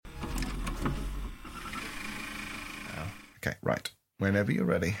Okay, right. Whenever you're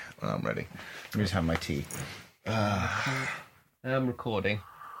ready. I'm ready. Let me just have my tea. I'm recording.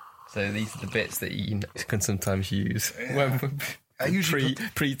 So these are the bits that you can sometimes use. I usually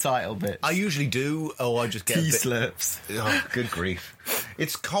pre-title bits. I usually do, or I just get tea a bit... slurps. Oh, good grief.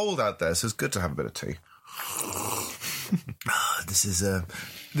 It's cold out there, so it's good to have a bit of tea. This is a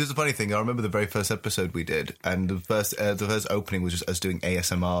funny thing. I remember the very first episode we did, and the first opening was just us doing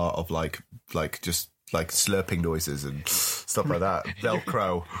ASMR of like slurping noises and stuff like that.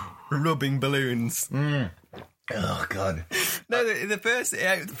 Velcro, rubbing balloons. Oh God! No, the first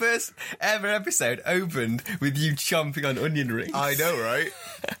ever episode opened with you chomping on onion rings. I know, right?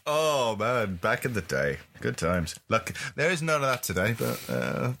 Oh man, back in the day, good times. Look, there is none of that today,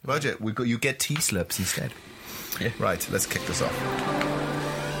 but budget. You get tea slurps instead. Yeah. Right, let's kick this off.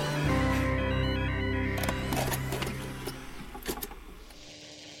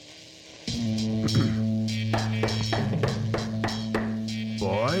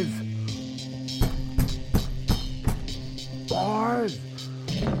 Boys?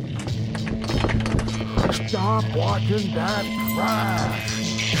 Stop watching that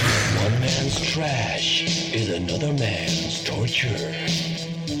trash! One man's trash is another man's torture.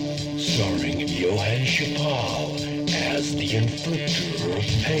 Starring Johann as the inflictor of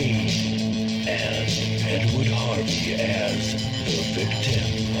pain and Edward Harvey as the victim.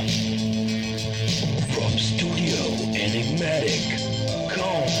 From Studio Enigmatic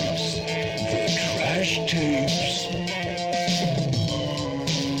comes the Trash Tapes.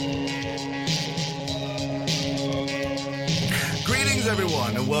 Greetings,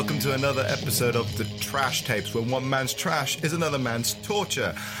 everyone, and welcome to another episode of the Trash Tapes, where one man's trash is another man's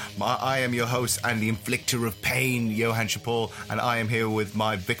torture. I am your host and the inflictor of pain, Johann and I am here with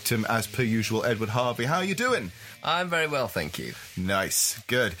my victim, as per usual, Edward Harvey. How are you doing? I'm very well, thank you. Nice,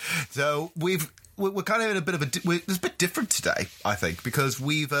 good. So we're kind of in a bit of it's a bit different today, I think, because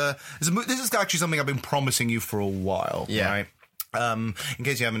this is actually something I've been promising you for a while, right? In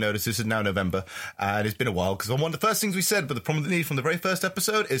case you haven't noticed, this is now November, and it's been a while, because one of the first things we said, but the problem from the very first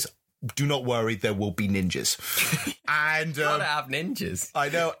episode is, do not worry, there will be ninjas. And gotta have ninjas. I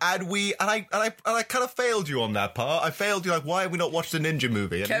know, and I kind of failed you on that part. I failed you, like, why have we not watched a ninja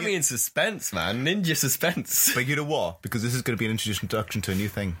movie? Kept me in suspense, man. Ninja suspense. But you know what? Because this is going to be an introduction to a new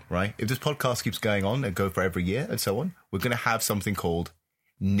thing, right? If this podcast keeps going on and go for every year and so on, we're going to have something called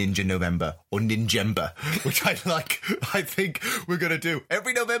Ninja November or Ninjember, which I think we're going to do.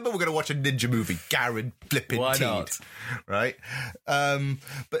 Every November, we're going to watch a ninja movie. Garen flipping Why teed. not? Right?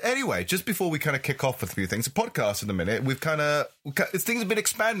 But anyway, just before we kind of kick off with a few things, a podcast in a minute, things have been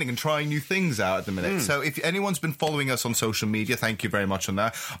expanding and trying new things out at the minute. So if anyone's been following us on social media, thank you very much on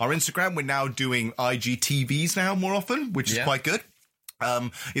that. Our Instagram, we're now doing IGTVs now more often, which is quite good.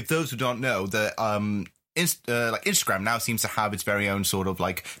 If those who don't know, that Instagram now seems to have its very own sort of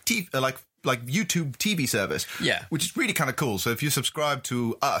like YouTube TV service, which is really kind of cool. So if you subscribe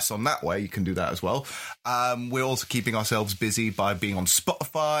to us on that way, you can do that as well. We're also keeping ourselves busy by being on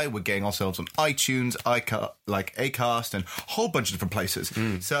Spotify. We're getting ourselves on iTunes, Acast, and a whole bunch of different places.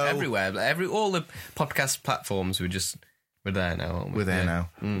 So everywhere, all the podcast platforms. We're there now, aren't we? We're there now.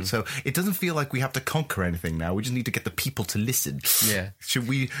 So it doesn't feel like we have to conquer anything now. We just need to get the people to listen. Yeah. Should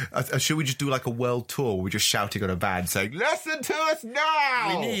we just do like a world tour where we're just shouting on a van saying, listen to us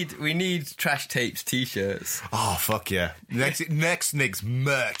now? We need Trash Tapes t-shirts. Oh, fuck yeah. Next Nick's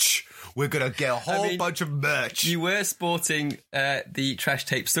merch. We're going to get a whole bunch of merch. You were sporting the Trash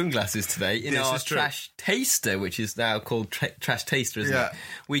Tape sunglasses today in our Trash Taster, which is now called Trash Taster, isn't it?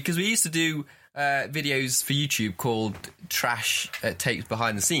 Because we used to do videos for YouTube called Trash Tapes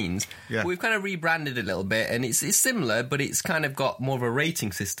Behind the Scenes. We've kind of rebranded it a little bit, and it's similar, but it's kind of got more of a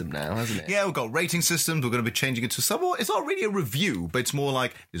rating system now, hasn't it? Yeah, we've got rating systems. We're going to be changing it to it's not really a review, but it's more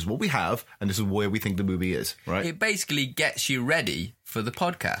like, this is what we have, and this is where we think the movie is, right? It basically gets you ready for the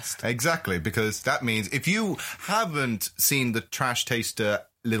podcast. Exactly, because that means if you haven't seen the Trash Taster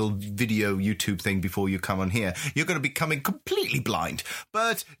little video YouTube thing before you come on here, you're going to be coming completely blind.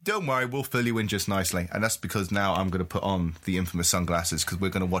 But don't worry, we'll fill you in just nicely. And that's because now I'm going to put on the infamous sunglasses, because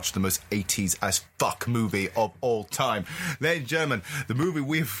we're going to watch the most 80s as fuck movie of all time. Ladies and gentlemen, the movie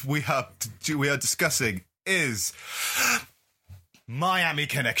we are discussing is Miami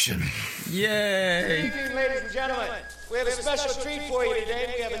Connection. Yay! Good evening, ladies and gentlemen. We have a special treat for you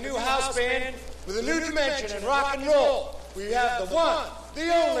today. We have a new house band with a new dimension in rock and roll. We have the one, the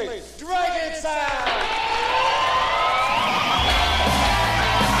only Dragon Sound!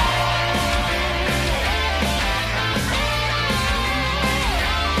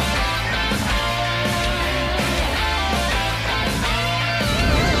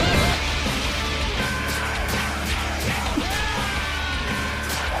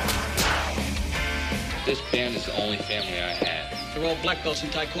 band is the only family I had. They're all black belts in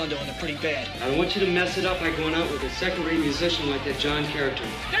Taekwondo and they're pretty bad. I don't want you to mess it up by going out with a second-rate musician like that John character.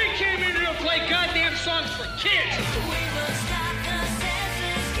 They came in here to play goddamn songs for kids!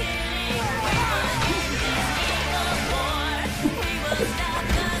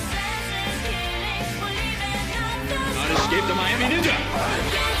 Not escape the Miami Ninja!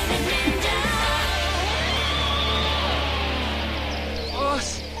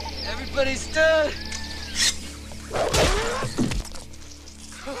 Boss, everybody's dead!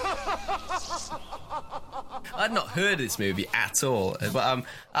 I'd not heard of this movie at all, but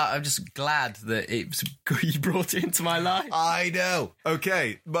I'm just glad that you brought it into my life. I know.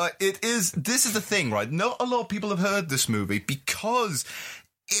 Okay, but this is the thing, right? Not a lot of people have heard this movie because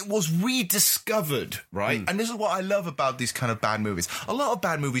it was rediscovered, right? And this is what I love about these kind of bad movies. A lot of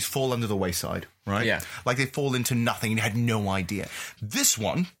bad movies fall under the wayside, right? Yeah. Like they fall into nothing and you had no idea. This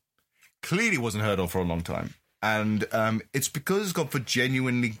one clearly wasn't heard of for a long time. And it's because it's gone for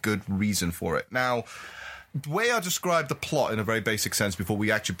genuinely good reason for it. Now, the way I describe the plot in a very basic sense before we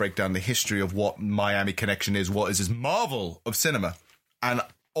actually break down the history of what Miami Connection is, what is this marvel of cinema. And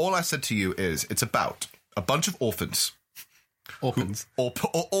all I said to you is it's about a bunch of orphans. Orphans.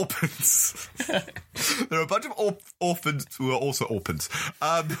 Orphans. There are a bunch of orphans who are also orphans.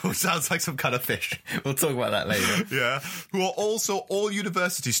 Which sounds like some kind of fish. We'll talk about that later. Yeah. Who are also all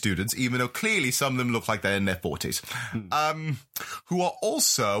university students, even though clearly some of them look like they're in their 40s. Who are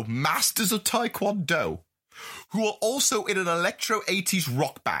also masters of Taekwondo. Who are also in an electro 80s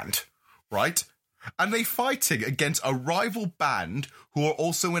rock band. Right? And they're fighting against a rival band who are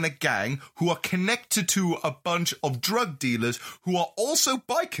also in a gang, who are connected to a bunch of drug dealers, who are also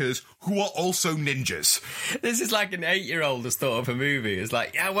bikers, who are also ninjas. This is like an 8-year-old has thought of a movie. It's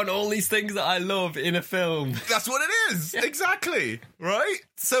like, yeah, I want all these things that I love in a film. That's what it is. Yeah. Exactly. Right?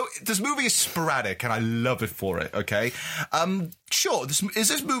 So this movie is sporadic and I love it for it, okay? Sure, is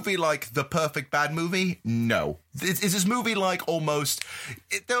this movie like the perfect bad movie? No. Is this movie like almost...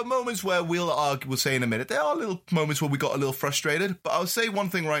 There are moments where we'll say in a minute, there are little moments where we got a little frustrated, but I'll say one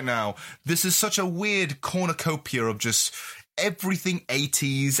thing right now. This is such a weird cornucopia of just everything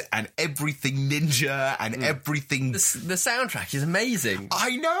 80s and everything ninja and everything... The soundtrack is amazing.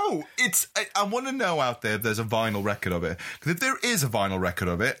 I know. I want to know out there if there's a vinyl record of it. Because if there is a vinyl record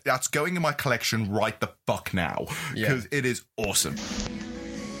of it, that's going in my collection right the fuck now. Because it is awesome.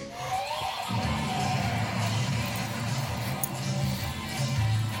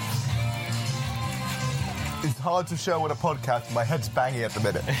 It's hard to show on a podcast. My head's banging at the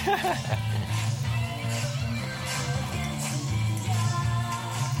minute.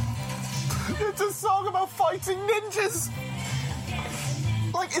 It's a song about fighting ninjas.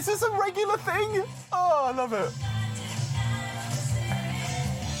 Like, is this a regular thing? Oh, I love it.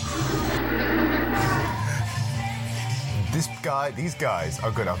 These guys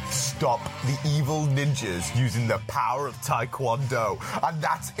are gonna stop the evil ninjas using the power of Taekwondo, and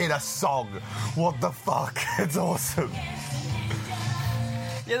that's in a song. What the fuck? It's awesome.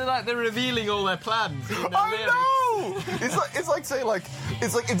 Yeah, they're revealing all their plans. I know. It's like saying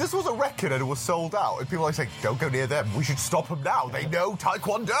if this was a record and it was sold out, and people are saying, "Don't go near them. We should stop them now. They know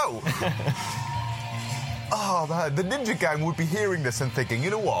Taekwondo." Oh man, the ninja gang would be hearing this and thinking, you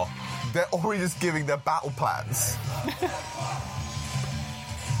know what? They're already just giving their battle plans.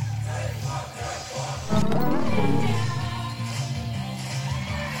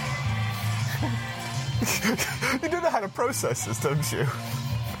 You don't know how to process this, don't you?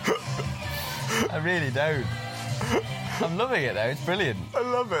 I really don't. I'm loving it though, it's brilliant. I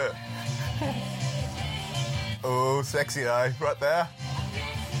love it. Oh, sexy eye, right there.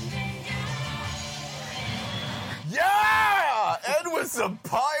 Yeah! End with some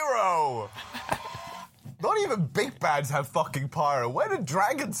pyro! Not even big bands have fucking pyro. Where did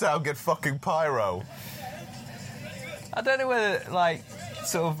Dragon Sound get fucking pyro? I don't know whether,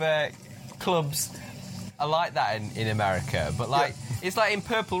 clubs are like that in America, but, it's like in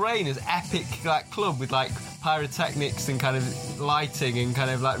Purple Rain, is epic, club with, pyrotechnics and kind of lighting and kind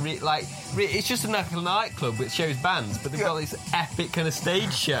of, it's just a nightclub which shows bands, but they've got this epic kind of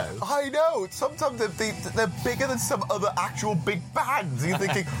stage show. I know. Sometimes they're bigger than some other actual big bands. You're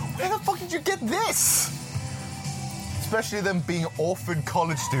thinking, where the fuck did you get this? Especially them being orphan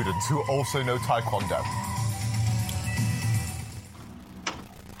college students who also know Taekwondo.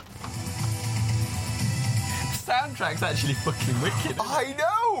 The soundtrack's actually fucking wicked. I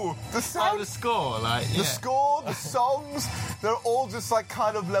know! The sound... the score, The score, the songs, they're all just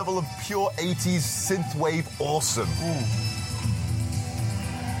kind of level of pure 80s synthwave awesome.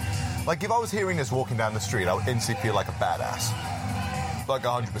 Like, if I was hearing this walking down the street, I would instantly feel like a badass. Like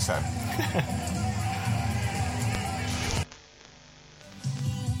 100%.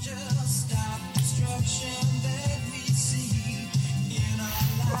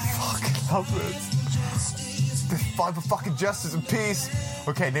 Fight for fucking justice and peace.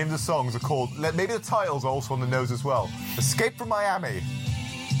 Okay, name the songs are called. Maybe the titles are also on the nose as well. Escape from Miami.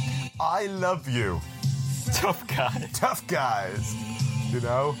 I Love You. Tough guy. Tough Guys. You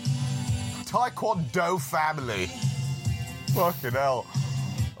know? Taekwondo Family. Fucking hell.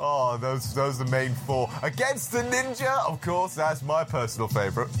 Oh, those are the main four. Against the Ninja, of course, that's my personal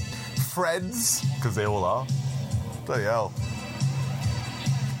favourite. Friends, because they all are. Bloody hell.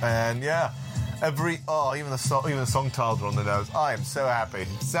 And yeah, even the song titles are on the nose. I am so happy.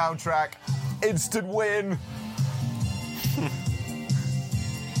 Soundtrack, instant win. Do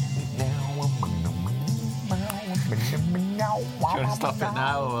you want to stop it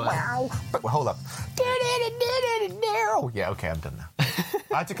now? Or? But hold up. Yeah, okay, I'm done now.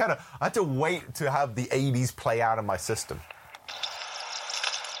 I had to wait to have the 80s play out in my system.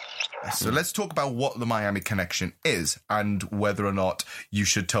 So let's talk about what the Miami Connection is and whether or not you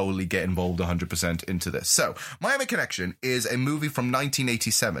should totally get involved 100% into this. So, Miami Connection is a movie from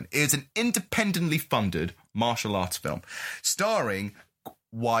 1987. It is an independently funded martial arts film starring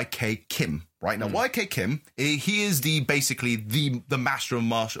Y.K. Kim. Right now, Y.K. Kim, he is basically the master of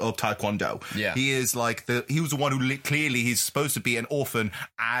Taekwondo. Yeah, he is he was the one who clearly he's supposed to be an orphan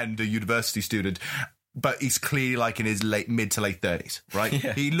and a university student. But he's clearly in his mid to late 30s, right?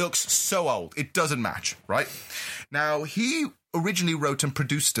 Yeah. He looks so old. It doesn't match, right? Now, he originally wrote and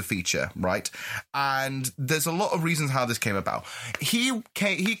produced the feature, right? And there's a lot of reasons how this came about. He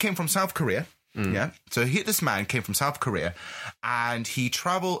came from South Korea. Yeah. So this man came from South Korea and he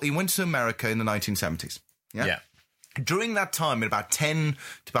went to America in the 1970s. Yeah. During that time, in about 10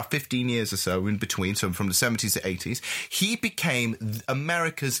 to about 15 years or so in between, so from the 70s to 80s, he became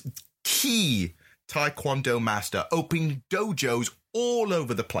America's key Taekwondo master, opening dojos all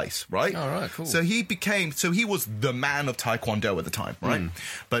over the place, right? All right, cool. So he was the man of Taekwondo at the time, right?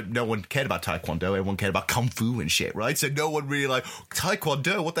 But no one cared about Taekwondo. Everyone cared about Kung Fu and shit, right? So no one really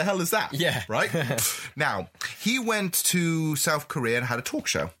Taekwondo, what the hell is that? Yeah. Right? Now, he went to South Korea and had a talk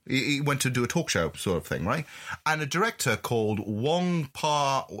show. He went to do a talk show sort of thing, right? And a director called Wu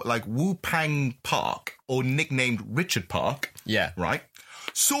Pang Park, or nicknamed Richard Park, right,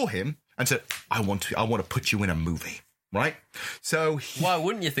 saw him and said, I want to put you in a movie, right? So why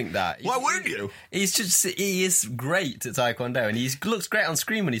wouldn't you think that? Why wouldn't you? He is great at Taekwondo, and he looks great on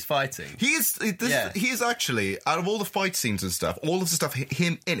screen when he's fighting. He is actually, out of all the fight scenes and stuff, all of the stuff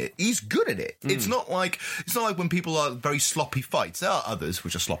him in it, he's good at it. It's not like when people are very sloppy fights. There are others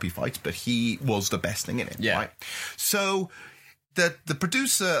which are sloppy fights, but he was the best thing in it, right? So the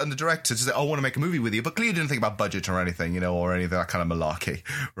producer and the director said, I want to make a movie with you, but clearly didn't think about budget or anything, or any of that kind of malarkey,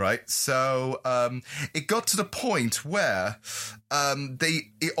 right? So it got to the point where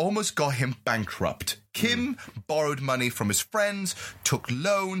it almost got him bankrupt. Kim borrowed money from his friends, took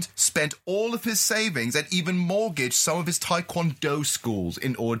loans, spent all of his savings, and even mortgaged some of his Taekwondo schools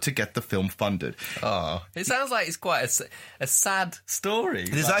in order to get the film funded. Oh, it sounds like it's quite a sad story.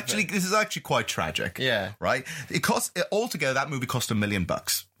 This is actually quite tragic. Yeah. Right? Altogether, that movie cost $1 million.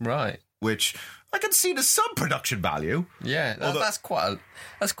 Right. Which I can see there's some production value. Yeah, that's quite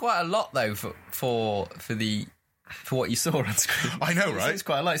a lot though for what you saw on screen. I know, right? It's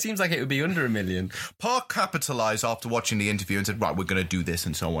quite a lot. It seems like it would be under $1 million. Park capitalised after watching the interview and said, right, we're going to do this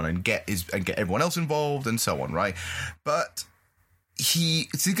and so on, and get everyone else involved and so on, right? But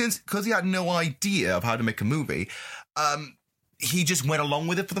because he had no idea of how to make a movie, he just went along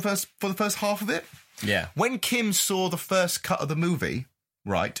with it for the first half of it. Yeah. When Kim saw the first cut of the movie,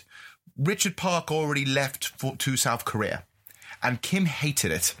 right, Richard Park already left to South Korea, and Kim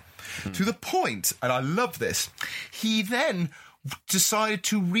hated it. To the point, and I love this, he then decided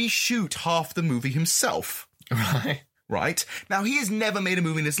to reshoot half the movie himself. Right? Now, he has never made a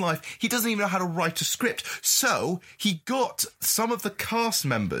movie in his life. He doesn't even know how to write a script. So, he got some of the cast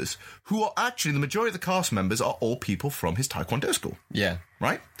members, who are actually, the majority of the cast members are all people from his Taekwondo school. Yeah.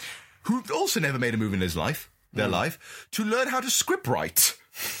 Right? Who've also never made a movie in their life, to learn how to script write.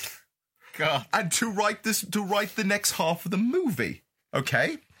 God. And to write the next half of the movie.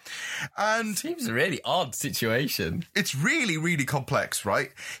 Okay? And seems a really odd situation. It's really, really complex,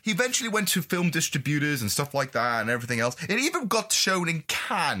 right? He eventually went to film distributors and stuff like that and everything else. It even got shown in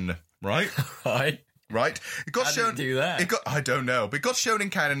Cannes, right? Right? It got shown. Did it do that? I don't know, but it got shown in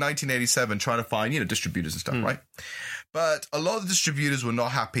Cannes in 1987, trying to find distributors and stuff, right? But a lot of the distributors were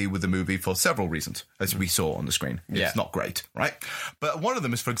not happy with the movie for several reasons, as we saw on the screen. It's not great, right? But one of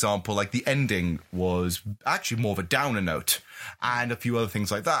them is, for example, the ending was actually more of a downer note. and a few other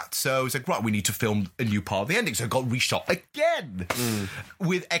things like that. So it's like, right, we need to film a new part of the ending. So it got reshot again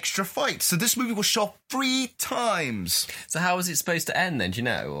with extra fights. So this movie was shot 3 times. So how was it supposed to end then, do you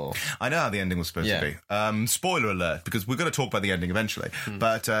know? Or? I know how the ending was supposed to be. Spoiler alert, because we're going to talk about the ending eventually.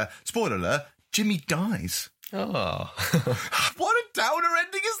 But spoiler alert, Jimmy dies. Oh. What a downer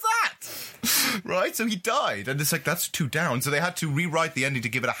ending is that? Right? So he died, and it's like, that's too down. So they had to rewrite the ending to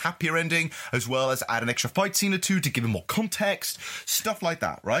give it a happier ending, as well as add an extra fight scene or two to give it more context, stuff like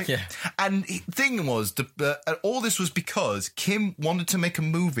that, right? Yeah. And the thing was, all this was because Kim wanted to make a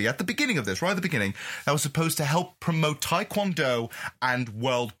movie at the beginning of this, right at the beginning, that was supposed to help promote Taekwondo and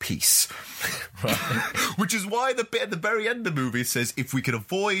world peace. Right. Which is why the bit at the very end of the movie says, if we can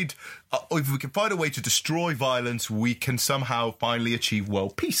avoid, if we can find a way to destroy violence, we can somehow finally achieve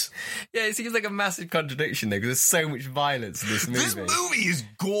world peace. Yeah, it seems like a massive contradiction there, because there's so much violence in this movie. This movie is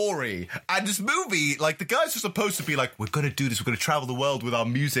gory. And this movie, like, the guys are supposed to be like, we're going to do this, we're going to travel the world with our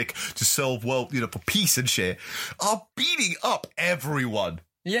music to solve world, for peace and shit, are beating up everyone.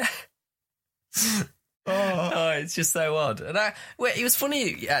 Yeah. Oh, it's just so odd. And it was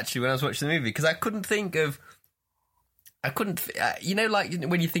funny, actually, when I was watching the movie, because I couldn't think of... like,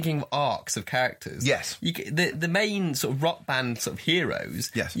 when you're thinking of arcs of characters. Yes. The main sort of rock band sort of heroes.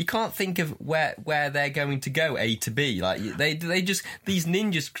 Yes. You can't think of where they're going to go, A to B. Like, they just, these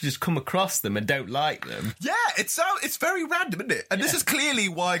ninjas just come across them and don't like them. Yeah, it's very random, isn't it? And this is clearly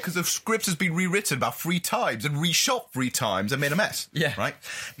why, because the script has been rewritten about 3 times and reshot 3 times and made a mess. Yeah. Right?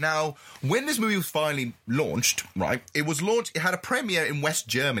 Now, when this movie was finally launched, right, it had a premiere in West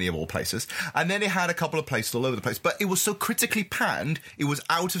Germany, of all places, and then it had a couple of places all over the place, but it was so critically panned, it was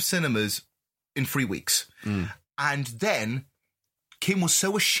out of cinemas in 3 weeks. And then Kim was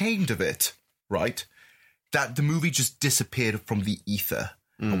so ashamed of it, right, that the movie just disappeared from the ether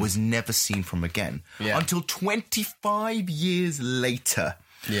and was never seen from again. Yeah. Until 25 years later,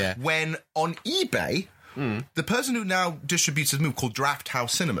 when on eBay, the person who now distributes this movie, called Draft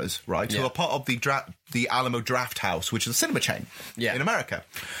House Cinemas, right, who are part of the Alamo Draft House, which is a cinema chain in America,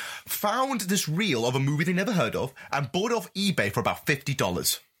 found this reel of a movie they never heard of and bought it off eBay for about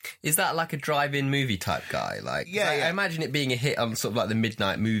 $50. Is that like a drive-in movie type guy? Like, I imagine it being a hit on sort of like the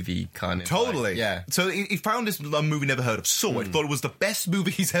midnight movie kind of. Totally. Yeah. So he found this movie never heard of, saw it, thought it was the best movie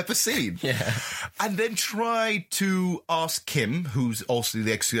he's ever seen. Yeah. And then tried to ask Kim, who's also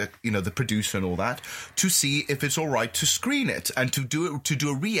the producer and all that, to see if it's all right to screen it and to do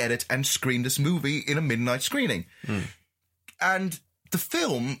a re-edit and screen this movie in a midnight screening. And the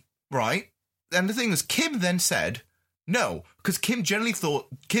film, right? And the thing is, Kim then said no, because Kim generally thought,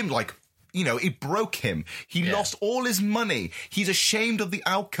 it broke him. He lost all his money. He's ashamed of the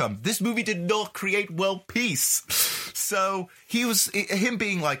outcome. This movie did not create world peace. So him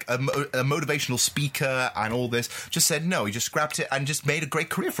being like a motivational speaker and all this, just said no. He just scrapped it and just made a great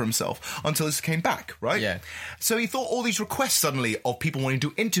career for himself until this came back, right? Yeah. So he thought all these requests suddenly of people wanting to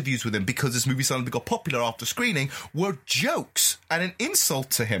do interviews with him because this movie suddenly got popular after screening were jokes and an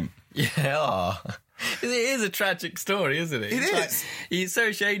insult to him. Yeah. It is a tragic story, isn't it? It is. Like, he's so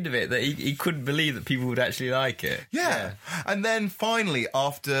ashamed of it that he couldn't believe that people would actually like it. Yeah. And then finally,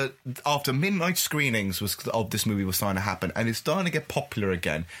 after midnight screenings of this movie was starting to happen, and it's starting to get popular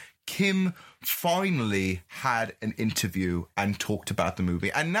again, Kim finally had an interview and talked about the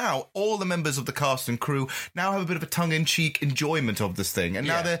movie. And now all the members of the cast and crew now have a bit of a tongue-in-cheek enjoyment of this thing. And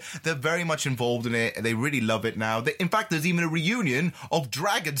now they're very much involved in it. They really love it now. In fact, there's even a reunion of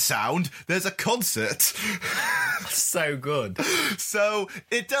Dragon Sound. There's a concert. So good. So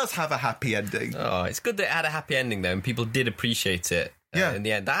it does have a happy ending. Oh, it's good that it had a happy ending, though, and people did appreciate it. In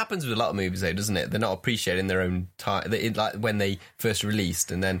the end, that happens with a lot of movies, though, doesn't it? They're not appreciating their own time, like when they first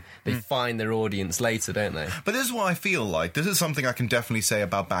released, and then they find their audience later, don't they? But this is what I feel like. This is something I can definitely say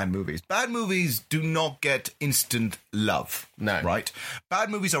about bad movies. Bad movies do not get instant love. No. Right? Bad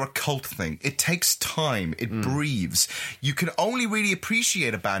movies are a cult thing. It takes time. It breathes. You can only really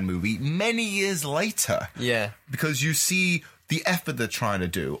appreciate a bad movie many years later. Yeah. Because you see the effort they're trying to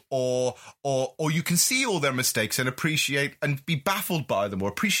do, or you can see all their mistakes and appreciate and be baffled by them or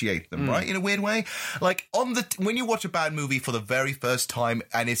appreciate them, right? In a weird way. Like when you watch a bad movie for the very first time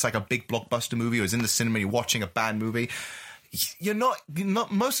and it's like a big blockbuster movie, or it's in the cinema and you're watching a bad movie, you're not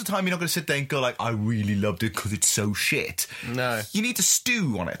most of the time you're not going to sit there and go like, I really loved it because it's so shit. No. You need to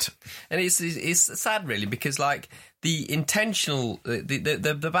stew on it. And it's sad, really, because like the intentional,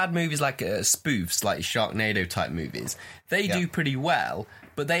 the bad movies like spoofs, like Sharknado type movies, they do pretty well.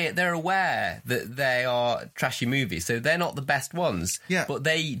 But they're aware that they are trashy movies, so they're not the best ones. Yeah. But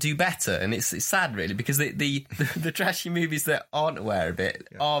they do better, and it's sad, really, because the trashy movies that aren't aware of it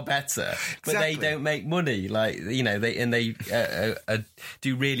are better, but they don't make money. Like, you know, they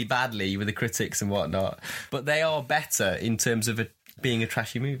do really badly with the critics and whatnot. But they are better in terms of being a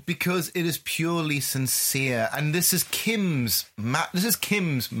trashy movie because it is purely sincere, and this is Kim's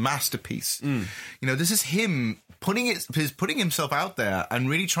masterpiece. You know, this is him putting himself out there and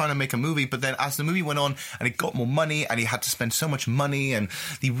really trying to make a movie. But then as the movie went on and it got more money and he had to spend so much money and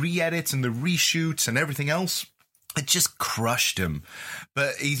the re-edits and the reshoots and everything else, it just crushed him.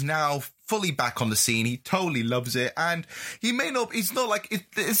 But he's now fully back on the scene. He totally loves it, and it's not like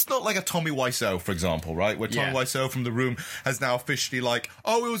a Tommy Wiseau, for example, right? Where Tommy Wiseau from The Room has now officially it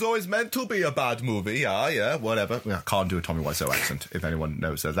was always meant to be a bad movie. Yeah, whatever. I can't do a Tommy Wiseau accent, if anyone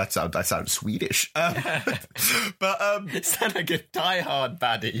knows that. That sounds Swedish. But it sounded like a die-hard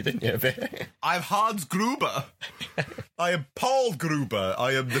baddie, didn't you? A bit. I'm Hans Gruber. I am Paul Gruber.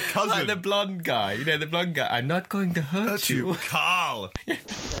 I am the cousin. Like the blonde guy. You know, the blonde guy. I'm not going to hurt you. Carl.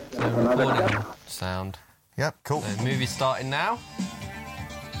 Recording sound. Yep, cool. The movie's starting now.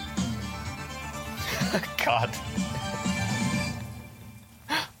 God.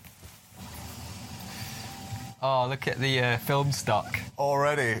 Oh, look at the film stock.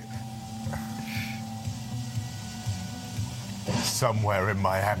 Already. Somewhere in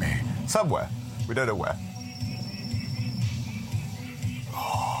Miami. Somewhere. We don't know where.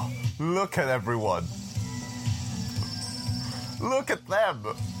 Oh, look at everyone. Look at them.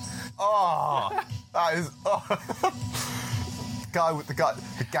 Oh, that is... Oh. The gang.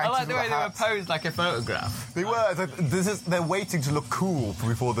 I like the way they were posed like a photograph. They were. They're waiting to look cool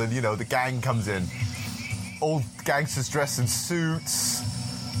before the gang comes in. Old gangsters dressed in suits,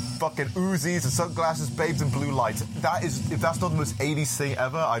 fucking Uzis and sunglasses, babes and blue lights. If that's not the most 80s thing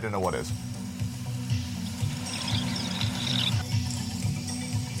ever, I don't know what is.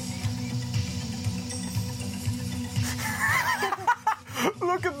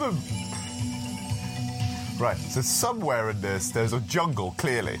 Look at them. Right, so somewhere in this, there's a jungle,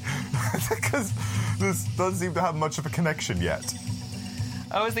 clearly. Because this doesn't seem to have much of a connection yet.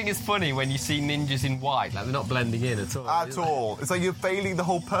 I always think it's funny when you see ninjas in white, like they're not blending in at all. At all. It's like you're failing the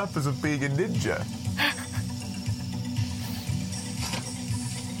whole purpose of being a ninja.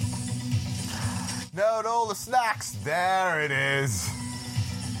 No, all the snacks. There it is.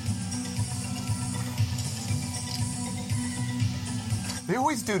 They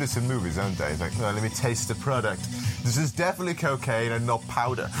always do this in movies, don't they? It's like, no, let me taste the product. This is definitely cocaine and not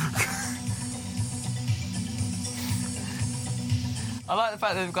powder. I like the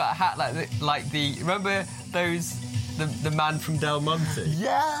fact that they've got a hat like the remember those the man from Del Monte?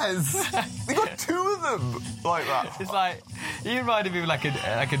 Yes, they got two of them like that. It's like he reminded me of like a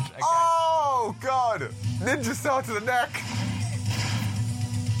oh God, ninja star to the neck.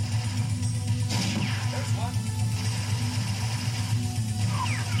 There's one.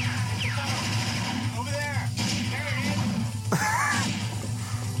 Over there. There it is.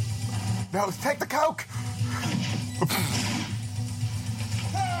 No, take the coke.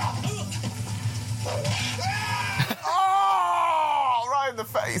 Oh, right in the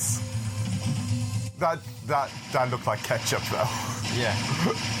face. That looked like ketchup, though. Yeah.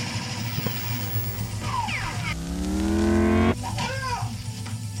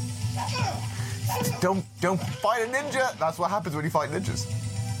 Don't fight a ninja. That's what happens when you fight ninjas.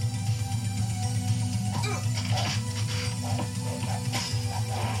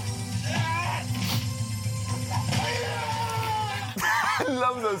 I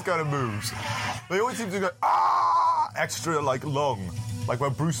love those kind of moves. They always seem to go extra long, like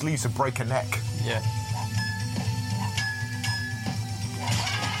when Bruce Lee used to break a neck. Yeah.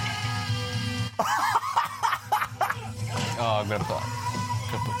 Oh, I'm gonna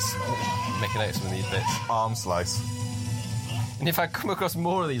make a note of some of these bits. Arm slice. And if I come across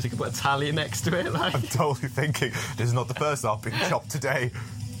more of these, I could put a tally next to it. Like. I'm totally thinking this is not the first arm being chopped today.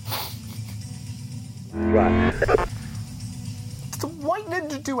 Right. Did the white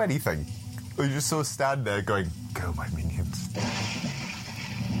ninja do anything? Or you just sort of stand there going, "Go, my minions."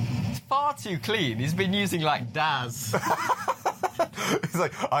 It's far too clean. He's been using like Daz. He's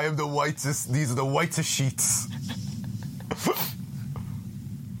like, "I am the whitest. These are the whitest sheets."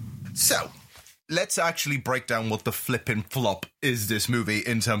 So, let's actually break down what the flippin' flop is this movie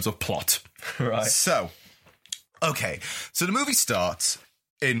in terms of plot. Right. So, okay. So the movie starts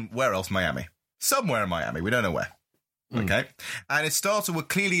in, where else? Miami. Somewhere in Miami. We don't know where. Okay, and it starts with what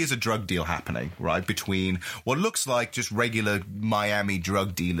clearly is a drug deal happening, right, between what looks like just regular Miami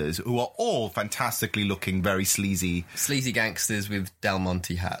drug dealers who are all fantastically looking, very sleazy gangsters with Del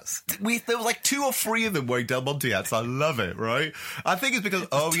Monte hats. There was like 2 or 3 of them wearing Del Monte hats. I love it, right? I think it's because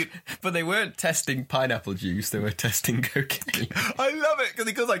but they weren't testing pineapple juice; they were testing cocaine. I love it because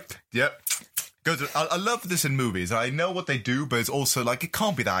he goes like, "Yep." I love this in movies. I know what they do, but it's also like, it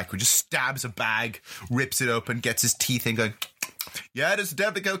can't be that accurate. Just stabs a bag, rips it open, gets his teeth in, going, yeah, this is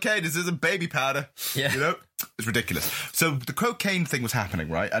definitely cocaine. This isn't baby powder. Yeah. You know? It's ridiculous. So the cocaine thing was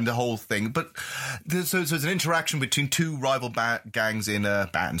happening, right? And the whole thing. But so there's an interaction between 2 rival gangs in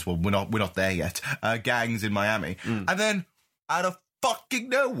bands. Well, we're not there yet. Gangs in Miami. And then out of fucking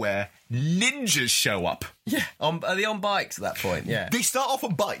nowhere, ninjas show up. Yeah, are they on bikes at that point? Yeah. They start off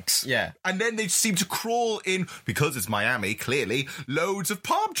on bikes. Yeah. And then they seem to crawl in, because it's Miami, clearly, loads of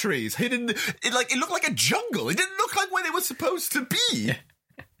palm trees hidden. It looked like a jungle. It didn't look like where they were supposed to be.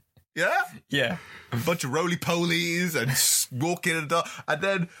 Yeah? Yeah. A bunch of roly-polies and walking and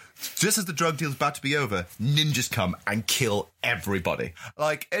then, just as the drug deal's about to be over, ninjas come and kill everybody.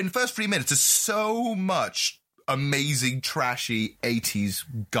 Like, in the first 3 minutes, there's so much amazing, trashy 80s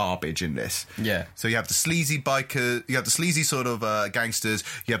garbage in this. Yeah. So you have the sleazy biker, you have the sleazy sort of gangsters,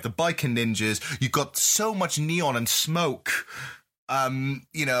 you have the biker ninjas, you've got so much neon and smoke,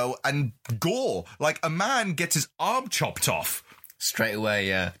 you know, and gore. Like, a man gets his arm chopped off. Straight away,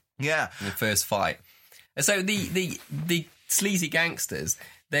 yeah. Yeah. In the first fight. So the sleazy gangsters,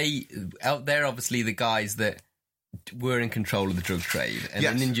 they're obviously the guys that were in control of the drug trade, and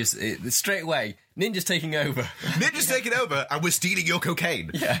yes. the ninjas straight away. Ninjas taking over. Ninjas taking over, and we're stealing your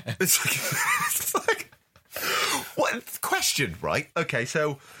cocaine. Yeah, it's like what question, right? Okay,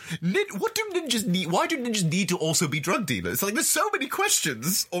 so what do ninjas need? Why do ninjas need to also be drug dealers? Like, there's so many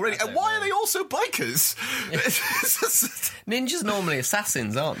questions already, and why are they also bikers? Ninjas normally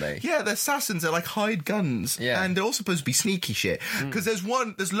assassins, aren't they? Yeah, they're assassins. They're like hide guns, and they're all supposed to be sneaky shit. Because there's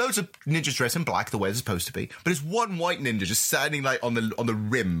loads of ninjas dressed in black, the way they're supposed to be, but there's one white ninja just standing like on the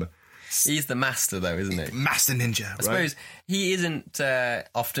rim. He's the master, though, isn't he? Master ninja, right? I suppose he isn't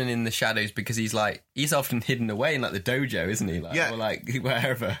often in the shadows because he's often hidden away in like the dojo, isn't he? Like, yeah, or like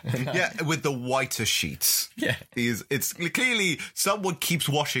wherever. Yeah, with the whiter sheets. Yeah, it's clearly someone keeps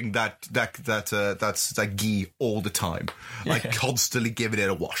washing that gi all the time, like constantly giving it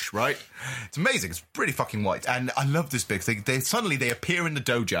a wash. Right? It's amazing. It's pretty fucking white, and I love this big thing. They appear in the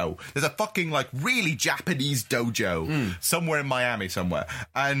dojo. There's a fucking like really Japanese dojo somewhere in Miami somewhere,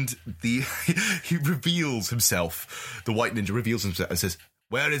 and he reveals himself. The white ninja reveals himself and says,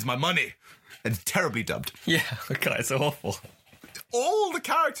 "Where is my money?" And terribly dubbed. Yeah, okay, it's awful. All the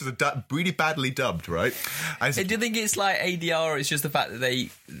characters are really badly dubbed, right? Do you think it's like ADR, or it's just the fact that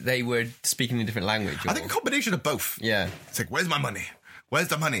they were speaking in a different language? Or? I think a combination of both. Yeah. It's like, where's my money? Where's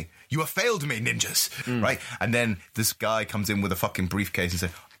the money? You have failed me, ninjas. Right? And then this guy comes in with a fucking briefcase and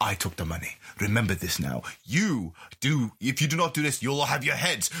says, I took the money. Remember this now. If you do not do this, you'll have your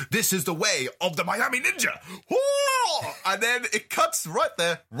heads. This is the way of the Miami Ninja. Whoa! And then it cuts right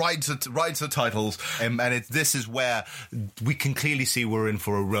there, right into the titles. And this is where we can clearly see we're in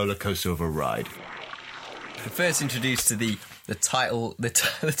for a roller coaster of a ride. We're first introduced to the title,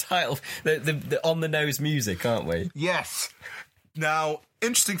 the on the nose music, aren't we? Yes. Now,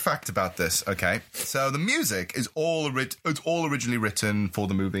 interesting fact about this, okay? So the music is all originally written for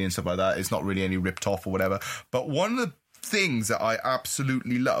the movie and stuff like that. It's not really any ripped off or whatever. But one of the things that I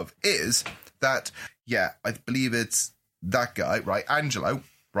absolutely love is that, I believe it's that guy, right? Angelo,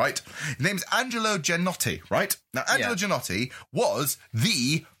 right? His name's Angelo Giannotti, right? Now, Angelo Giannotti was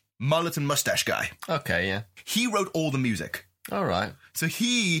the mullet and mustache guy. Okay, yeah. He wrote all the music. All right. So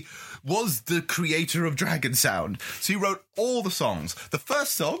he was the creator of Dragon Sound. So he wrote all the songs. The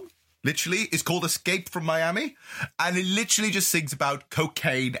first song, literally, is called Escape from Miami. And it literally just sings about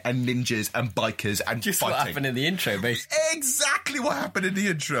cocaine and ninjas and bikers and just fighting. What happened in the intro, basically. Exactly what happened in the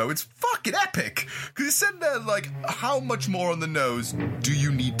intro. It's fucking epic. Because it's sitting there like, how much more on the nose do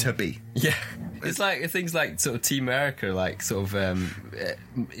you need to be? Yeah. It's like things like sort of Team America, like sort of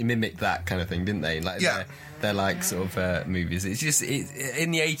mimic that kind of thing, didn't they? Like they're like sort of movies. It's just in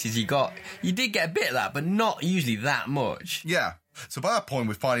the 80s you did get a bit of that, but not usually that much. Yeah. So by that point,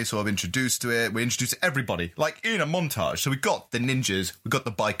 we're finally sort of introduced to it. We're introduced to everybody, like in a montage. So we've got the ninjas, we've got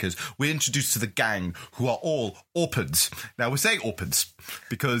the bikers. We're introduced to the gang, who are all orphans. Now, we're saying orphans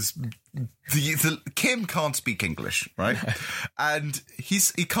because the Kim can't speak English, right? And he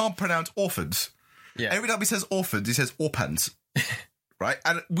can't pronounce orphans. Yeah. Every time he says orphans, he says orphans. Right?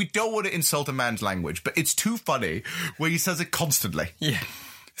 And we don't want to insult a man's language, but it's too funny where he says it constantly. Yeah.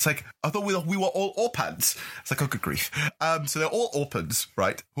 It's like, I thought we were all Orpans. It's like, oh, good grief. So they're all Orpans,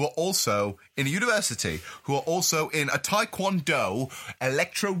 right, who are also in a university, who are also in a Taekwondo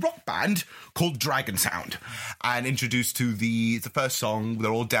electro-rock band called Dragon Sound. And introduced to the first song,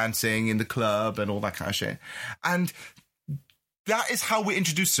 they're all dancing in the club and all that kind of shit. And that is how we're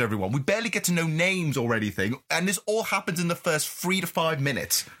introduced to everyone. We barely get to know names or anything, and this all happens in the first 3 to 5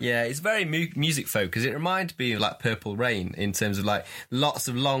 minutes. Yeah, it's very music focused. It reminds me of like Purple Rain in terms of like lots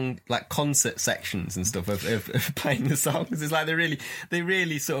of long like concert sections and stuff of playing the songs. It's like they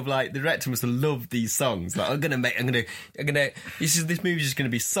really sort of like the director must have loved these songs. Like this movie's just going to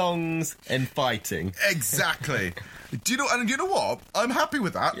be songs and fighting. Exactly. Do you know what? I'm happy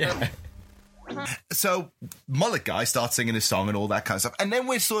with that. Yeah. So Mullet Guy starts singing his song and all that kind of stuff, and then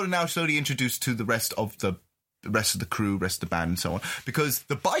we're sort of now slowly introduced to the rest of the crew, rest of the band, and so on, because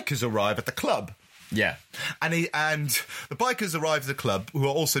the bikers arrive at the club. Yeah, and the bikers arrive at the club who are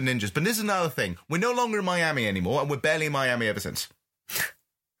also ninjas. But this is another thing: we're no longer in Miami anymore, and we're barely in Miami ever since.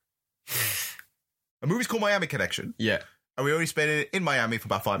 A movie's called Miami Connection. Yeah, and we only spent it in Miami for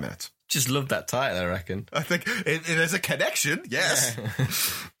about 5 minutes. Just love that title, I reckon. I think there's a connection, yes. Yeah.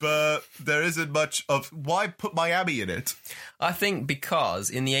 But there isn't much of... Why put Miami in it? I think because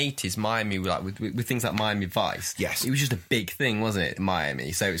in the 80s, Miami, like with things like Miami Vice, yes, it was just a big thing, wasn't it,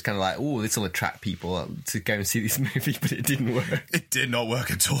 Miami? So it's kind of like, oh, this will attract people to go and see this movie, but it didn't work. It did not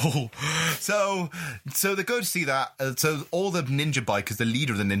work at all. So they go to see that. So all the ninja bikers, the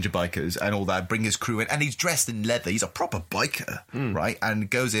leader of the ninja bikers and all that, bring his crew in, and he's dressed in leather. He's a proper biker, right? And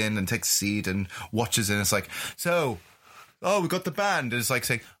goes in and takes a seat and watches it, and it's like, we got the band, and it's like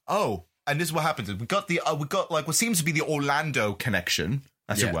saying, and this is what happens. We got like what seems to be the Orlando connection,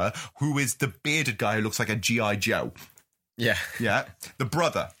 as it were, who is the bearded guy who looks like a G.I. Joe. Yeah. Yeah. The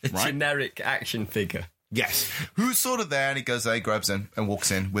brother, right? Generic action figure. Yes. Who's sort of there, and he goes there, he grabs him and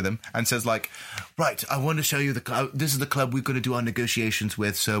walks in with him and says like, right, I want to show you this is the club we're going to do our negotiations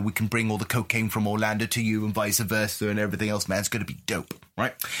with, so we can bring all the cocaine from Orlando to you and vice versa and everything else, man. It's going to be dope,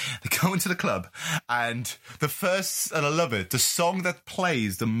 right? They go into the club, and and I love it, the song that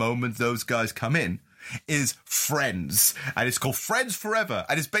plays the moment those guys come in is Friends, and it's called Friends Forever,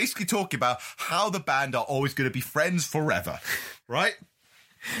 and it's basically talking about how the band are always going to be friends forever, right?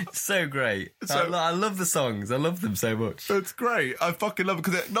 So great. I love the songs. I love them so much. It's great. I fucking love it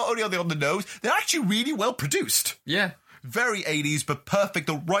because not only are they on the nose, they're actually really well produced. Yeah. Very 80s, but perfect,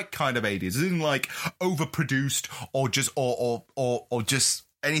 the right kind of 80s. It isn't like overproduced or just or just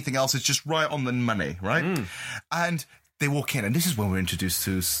anything else. It's just right on the money, right? And they walk in, and this is when we're introduced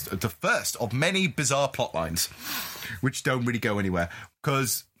to the first of many bizarre plot lines, which don't really go anywhere,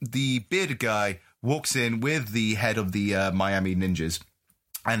 because the bearded guy walks in with the head of the Miami Ninjas,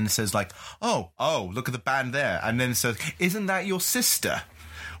 and says like, oh, look at the band there. And then says, isn't that your sister?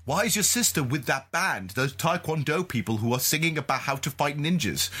 Why is your sister with that band? Those Taekwondo people who are singing about how to fight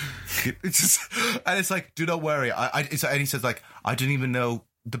ninjas. And it's like, do not worry. And he says like, I didn't even know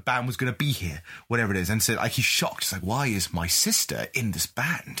the band was going to be here, whatever it is. And said, like, he's shocked. It's like, why is my sister in this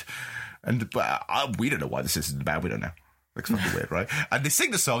band? And we don't know why the sister's in the band. We don't know. Looks fucking weird, right? And they sing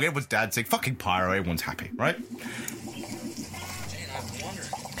the song. Everyone's dancing. Fucking pyro. Everyone's happy, right?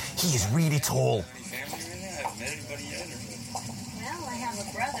 He is really tall. Well, I have a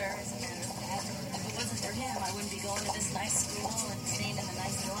brother, as a matter of fact. If it wasn't for him, I wouldn't be going to this nice school and staying in the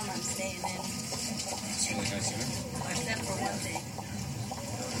nice dorm I'm staying in. Except for one thing.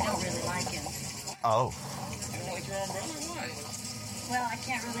 I don't really like him. Oh. You don't like your own brother? Why? Well, I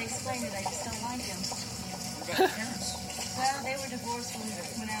can't really explain it. I just don't like him. Well, they were divorced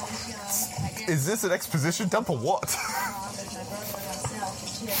when I was young. Is this an exposition dump or what? My mom was my brother and myself, and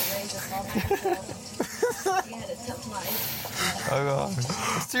she had to raise us all by herself. She had a tough life. Oh, God.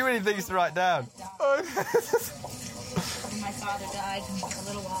 There's too many things to write down. My father died a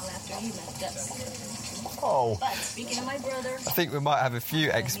little while after he left us. Oh. But speaking of my brother, I think we might have a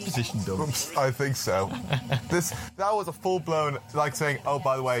few exposition dumps. I think so. That was a full-blown, like saying, oh,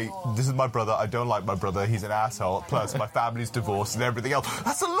 by the way, this is my brother, I don't like my brother, he's an asshole, plus my family's divorced and everything else.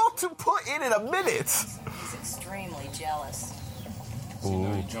 That's a lot to put in a minute. he's extremely jealous. So you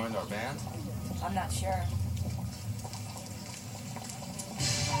know he joined our band? I'm not sure.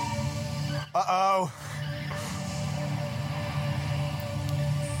 Uh-oh.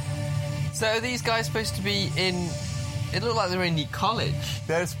 So are these guys supposed to be in... It looked like they were in college.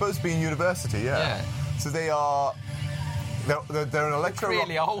 They're supposed to be in university, yeah. So they are... They're an electro...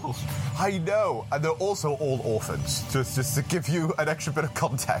 Really old. I know, and they're also all orphans, just to give you an extra bit of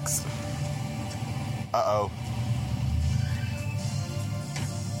context. Uh-oh.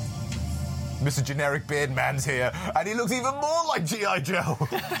 Mr. Generic Beard Man's here, and he looks even more like G.I. Joe.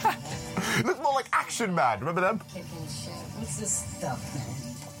 He looks more like Action Man. Remember them? What's this stuff, man?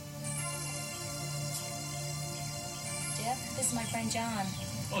 Jeff, this is my friend John.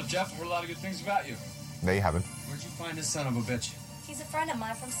 Well, Jeff, I've heard a lot of good things about you. No, you haven't. Where'd you find this son of a bitch? He's a friend of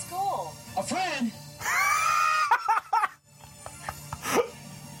mine from school. A friend?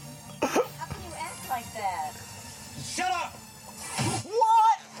 How can you act like that? Shut up!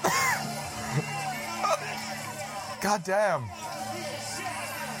 What? God damn.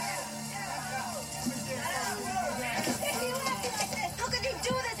 How could you do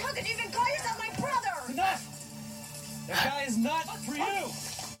this? How could you even call yourself my brother? Enough! That guy is not for you!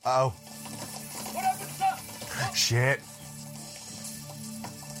 Oh. What happened, Shit.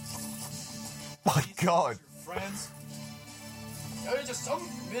 My God. Friends? There's just some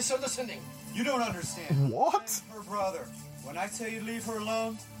misunderstanding. You don't understand. What? I'm her brother. When I tell you leave her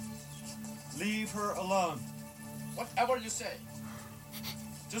alone, leave her alone. Whatever you say.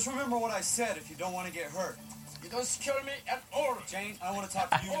 Just remember what I said if you don't want to get hurt. You don't scare me at all. Jane, I want to talk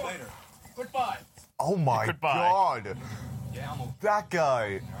to you later. Goodbye. Oh my God. Yeah, I'm okay. That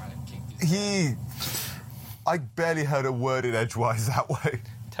guy. I barely heard a word in Edgewise that way.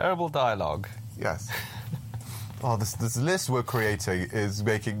 Terrible dialogue. Yes. Oh, this list we're creating is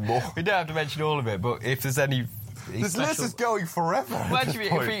making more. We don't have to mention all of it, but if there's any... This list is going forever. Imagine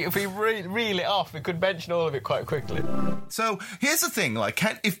if we reel it off, we could mention all of it quite quickly. So here's the thing, like,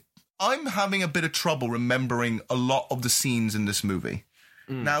 if I'm having a bit of trouble remembering a lot of the scenes in this movie.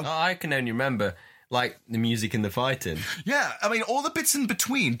 Now, I can only remember, like, the music and the fighting. Yeah, I mean, all the bits in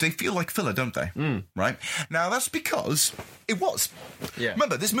between, they feel like filler, don't they? Right? Now, that's because it was. Yeah.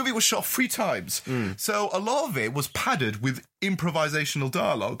 Remember, this movie was shot 3 times. So a lot of it was padded with improvisational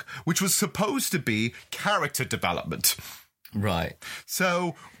dialogue, which was supposed to be character development. Right.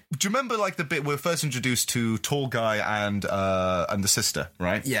 So... Do you remember, like, the bit we're first introduced to Tall Guy and the sister,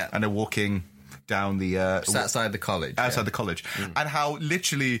 right? Yeah. And they're walking down the... Just outside the college. Outside the college. And how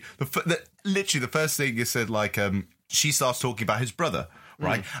literally the first thing is said, like, she starts talking about his brother,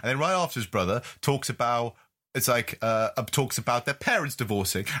 right? And then right after his brother talks about... It's like, talks about their parents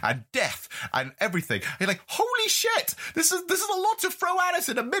divorcing and death and everything. And you're like, holy shit! This is a lot to throw at us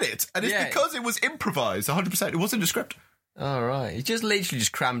in a minute. And it's because it was improvised, 100%. It wasn't a script. Oh, right. It just literally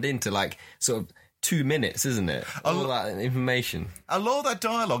just crammed into, like, sort of 2 minutes, isn't it? All that information. A lot of that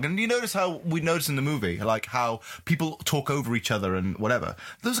dialogue, and you notice how we notice in the movie, like how people talk over each other and whatever.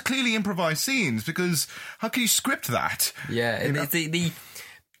 Those are clearly improvised scenes, because how can you script that? Yeah, and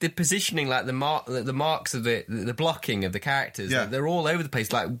the positioning, like the marks of the blocking of the characters, they're all over the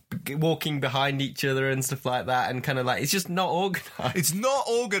place, like walking behind each other and stuff like that, and kind of like, it's just not organised. It's not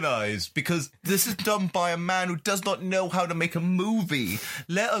organised because this is done by a man who does not know how to make a movie,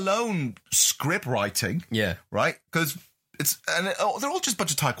 let alone script writing. Yeah. Right? Because they're all just a bunch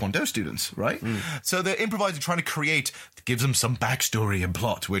of Taekwondo students, right? So they're improvising, trying to create, gives them some backstory and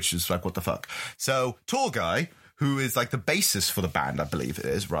plot, which is like, what the fuck? So, Tall Guy, who is like the basis for the band, I believe it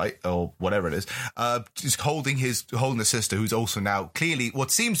is, right? Or whatever it is holding the sister, who's also now clearly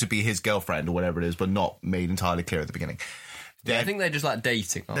what seems to be his girlfriend or whatever it is, but not made entirely clear at the beginning. Then, I think they're just like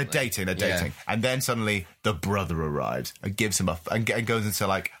dating. They're dating. Yeah. And then suddenly the brother arrives and gives him and goes and says,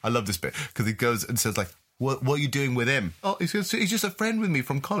 like, I love this bit, because he goes and says, like, what are you doing with him? Oh, he's just a friend with me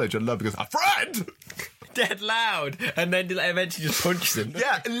from college. I love it. He goes, a friend! Dead loud. And then eventually just punches him.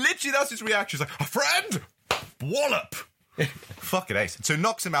 Yeah, literally that's his reaction. He's like, a friend! Wallop! Fucking ace. So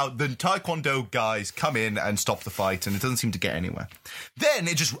knocks him out. The Taekwondo guys come in and stop the fight, and it doesn't seem to get anywhere. Then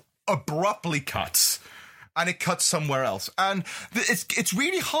it just abruptly cuts. And it cuts somewhere else. And it's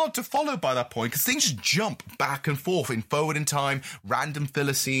really hard to follow by that point, because things just jump back and forth forward in time, random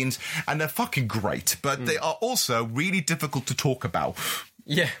filler scenes, and they're fucking great. But they are also really difficult to talk about.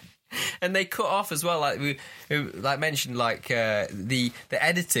 Yeah. And they cut off as well, like we mentioned, like the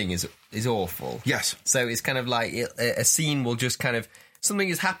editing is awful. Yes. So it's kind of like a scene will just kind of, something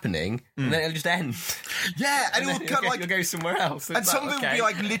is happening and then it'll just end. Yeah, and it will kind of like you'll go somewhere else. And some of it will be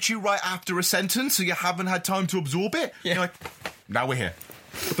like literally right after a sentence, so you haven't had time to absorb it. Yeah. You're like, now we're here.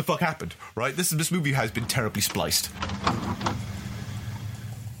 What the fuck happened? Right? This movie has been terribly spliced.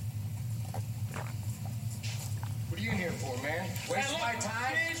 What are you in here for, man? Wasting my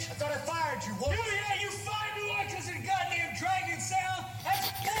time? I thought I fired you. What? You fired me once because of the goddamn dragon sound? That's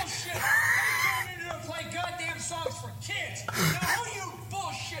bullshit. They turned me to play goddamn songs for kids. Now who you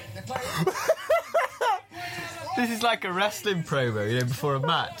bullshit? They play... This is like a wrestling promo, before a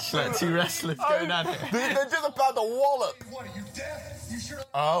match. Like 2 wrestlers going at it. They're just about to wallop. What, are you deaf? You sure?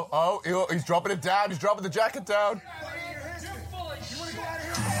 Oh, he's dropping it down. He's dropping the jacket down. You want to go out of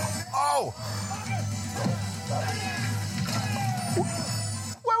here? Oh! Ow!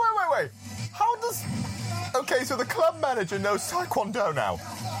 Wait. How does... Okay, so the club manager knows Taekwondo now.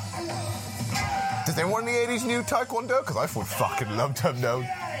 Does anyone in the 80s knew Taekwondo? Because I would fucking love to have known.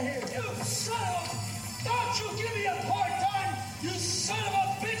 You son of a... Don't you give me a part-time, you son of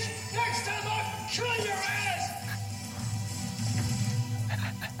a bitch! Next time I'll kill your ass!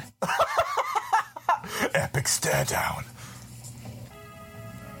 Epic stare down.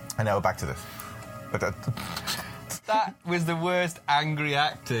 And now we're back to this. That was the worst angry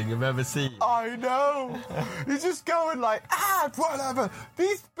acting I've ever seen. I know. He's just going like, whatever.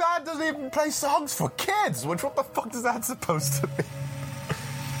 This band doesn't even play songs for kids. Which, what the fuck is that supposed to be?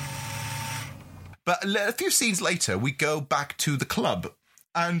 But a few scenes later, we go back to the club.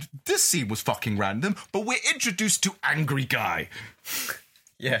 And this scene was fucking random, but we're introduced to Angry Guy.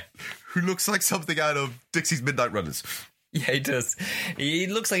 Yeah. Who looks like something out of Dixie's Midnight Runners. Yeah, he does. He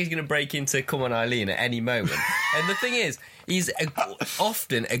looks like he's going to break into Come On Eileen at any moment. And the thing is, he's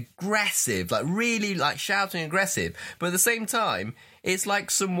often aggressive, like really like shouting aggressive. But at the same time, it's like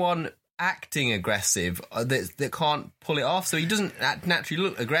someone acting aggressive that can't pull it off. So he doesn't naturally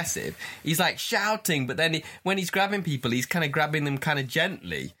look aggressive. He's like shouting, but then when he's grabbing people, he's kind of grabbing them kind of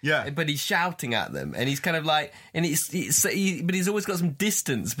gently. Yeah. But he's shouting at them, and he's kind of like, and but he's always got some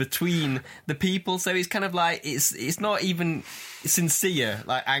distance between the people. So he's kind of like, it's not even sincere,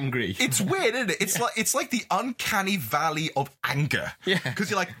 like angry. It's weird, isn't it? It's like the uncanny valley of anger. Yeah. Because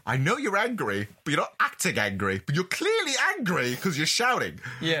you're like, I know you're angry, but you're not acting angry, but you're clearly angry because you're shouting.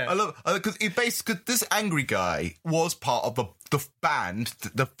 Yeah. I love because this angry guy was part of the band,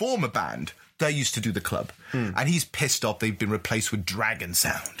 the former band that used to do the club, and he's pissed off they've been replaced with Dragon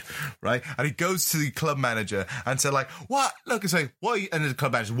Sound, right? And he goes to the club manager and said like, "What?" Look, and say, "What?" And the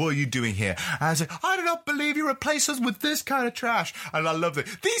club manager, "What are you doing here?" And I said, "I do not believe you replace us with this kind of trash." And I love it.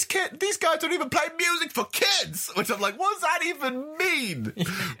 These guys don't even play music for kids, which I'm like, what does that even mean,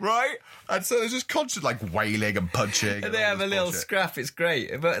 right? And so there's just constant like wailing and punching, and they have a little scrap. It's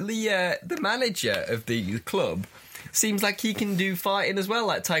great, but the manager of the club seems like he can do fighting as well,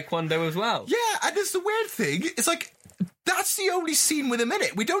 like Taekwondo as well. Yeah, and it's the weird thing. It's like, that's the only scene with him in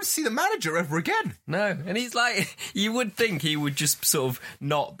it. We don't see the manager ever again. No, and he's like, you would think he would just sort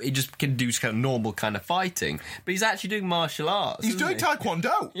of he just can do kind of normal kind of fighting, but he's actually doing martial arts. He's doing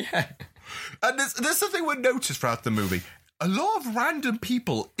Taekwondo. Yeah. And there's something we noticed throughout the movie. A lot of random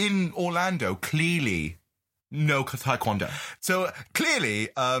people in Orlando clearly know Taekwondo. So clearly,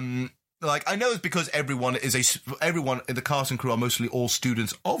 like, I know it's because everyone in the cast and crew are mostly all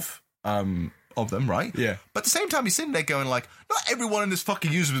students of them, right? Yeah. But at the same time, he's sitting there going like, not everyone in this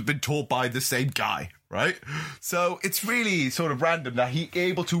fucking universe has been taught by the same guy, right? So it's really sort of random that be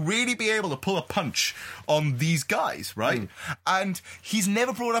able to pull a punch on these guys, right? And he's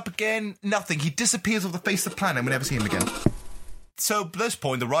never brought up again, nothing. He disappears off the face of the planet and we never see him again. So at this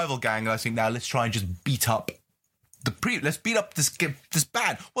point, the rival gang, I think, now let's try and just beat up let's beat up this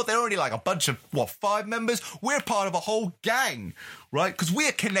band. Well, they're only like a bunch of, 5 members? We're part of a whole gang, right? Because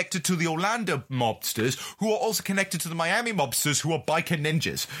we're connected to the Orlando mobsters, who are also connected to the Miami mobsters, who are biker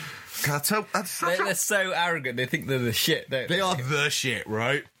ninjas. They're so arrogant. They think they're the shit. They are the shit,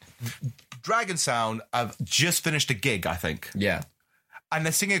 right? Dragon Sound have just finished a gig, I think. Yeah. And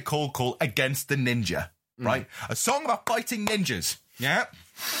they're singing a call Against the Ninja, right? A song about fighting ninjas, yeah?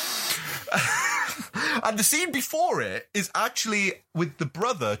 And the scene before it is actually with the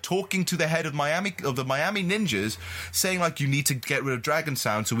brother talking to the head of the Miami Ninjas, saying like, you need to get rid of Dragon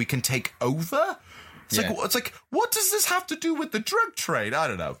Sound so we can take over. It's like, what does this have to do with the drug trade? I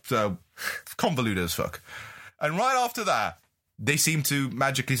don't know. So convoluted as fuck. And right after that, they seem to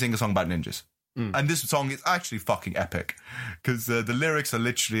magically sing a song about ninjas. And this song is actually fucking epic because the lyrics are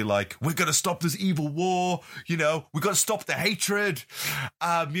literally like, we're going to stop this evil war, we're going to stop the hatred,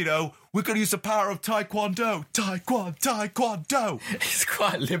 we're going to use the power of Taekwondo. Taekwondo. It's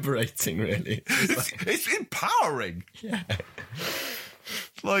quite liberating, really. It's empowering. Yeah.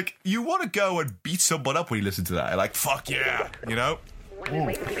 Like, you want to go and beat someone up when you listen to that. Like, fuck yeah,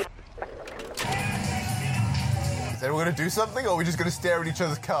 Is everyone going to do something, or are we just going to stare at each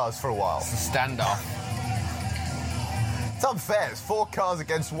other's cars for a while? It's a standoff. It's unfair. It's 4 cars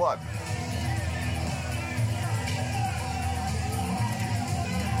against 1.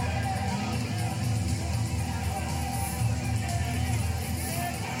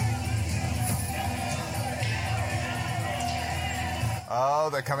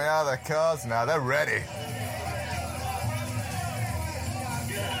 Oh, they're coming out of their cars now. They're ready.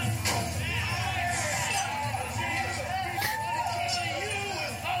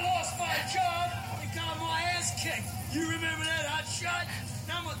 You remember that hot shot?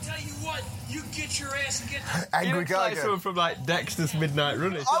 Now I'm gonna tell you what, you get your ass and get... Angry guy. Like someone from like Dexter's Midnight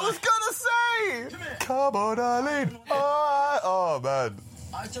Runners. I was gonna say! Come on, Eileen. Oh, man.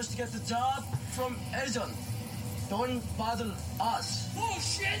 I just get the job from Edison. Don't bother us.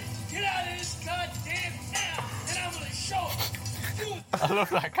 Bullshit! Get out of this goddamn town, and I'm gonna show it. I love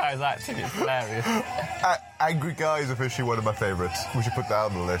that guy's acting, it's hilarious. Angry Guy is officially one of my favourites. We should put that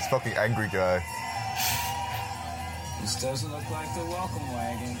on the list. Fucking Angry Guy. This doesn't look like the welcome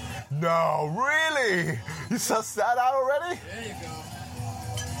wagon. No, really? You sussed that out already? There you go.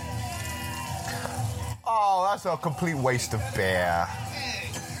 Oh, that's a complete waste of beer. Hey,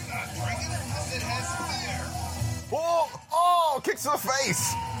 you're not drinking it? It has beer. Oh, kicks to the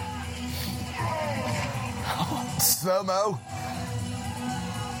face. Slow-mo.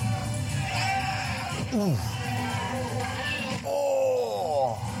 Ooh.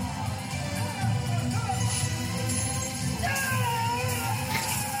 Oh.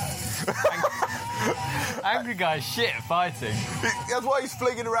 Angry Guy's shit at fighting. That's why he's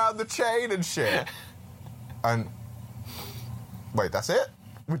flinging around the chain and shit. And... Wait, that's it?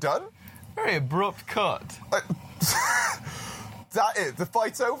 We're done? Very abrupt cut. Is that it? The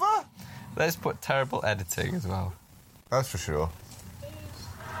fight's over? Let's put terrible editing as well. That's for sure.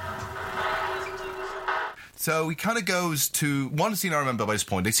 So he kind of goes to one scene I remember by this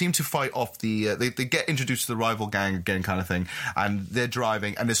point. They seem to fight off the. They get introduced to the rival gang again, kind of thing, and they're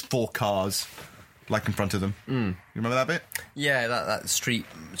driving, and there's 4 cars, like in front of them. You remember that bit? Yeah, that street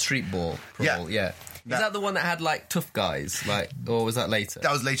ball. Brawl, yeah. Is that the one that had like tough guys, like, or was that later?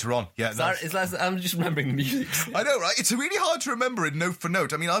 That was later on. Yeah, I'm just remembering the music. I know, right? It's really hard to remember it note for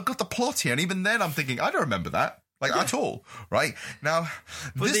note. I mean, I've got the plot here, and even then, I'm thinking I don't remember that. Like, at all, right? Now...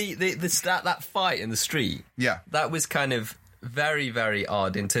 But that fight in the street, that was kind of very, very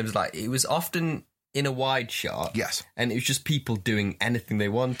odd in terms of, like, it was often in a wide shot. Yes. And it was just people doing anything they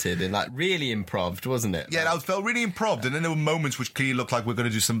wanted and, like, really improv, wasn't it? Yeah, that felt really improv. And then there were moments which clearly looked like we're going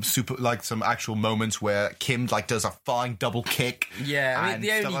to do some some actual moments where Kim, like, does a fine double kick. Yeah, I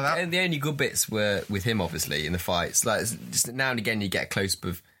mean, the only good bits were with him, obviously, in the fights. Like, just now and again you get a close-up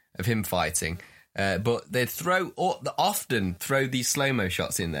of him fighting. But they'd often throw these slow-mo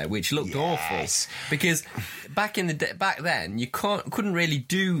shots in there, which looked awful because back then you couldn't really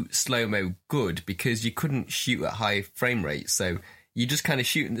do slow-mo good because you couldn't shoot at high frame rates. So you just kind of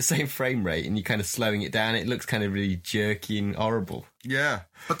shoot in the same frame rate and you're kind of slowing it down. It looks kind of really jerky and horrible. Yeah,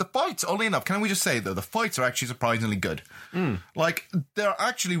 but the fights, oddly enough, can we just say though, the fights are actually surprisingly good. Like, they're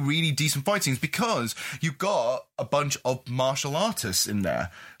actually really decent fight scenes because you've got a bunch of martial artists in there.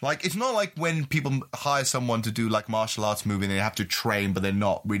 Like, it's not like when people hire someone to do like martial arts movie and they have to train, but they're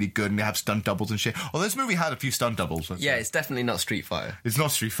not really good and they have stunt doubles and shit. Well, this movie had a few stunt doubles. Yeah, it's definitely not Street Fighter. It's not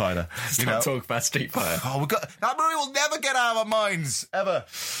Street Fighter. Let's not talk about Street Fighter. Oh, that movie will never get out of our minds ever.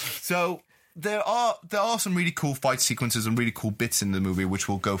 So. There are some really cool fight sequences and really cool bits in the movie, which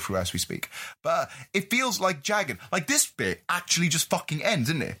we'll go through as we speak. But it feels like jagged. Like, this bit actually just fucking ends,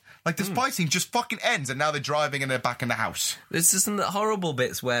 isn't it? Like, this fight scene just fucking ends, and now they're driving and they're back in the house. There's just some horrible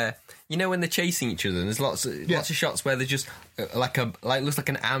bits where, you know, when they're chasing each other, and there's lots of shots where they're just looks like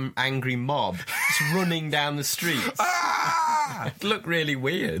an angry mob just running down the streets. It looked really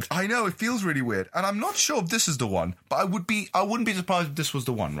weird. I know, it feels really weird. And I'm not sure if this is the one, but I wouldn't be surprised if this was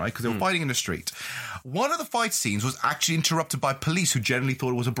the one, right? Because they were fighting in the street. One of the fight scenes was actually interrupted by police who generally thought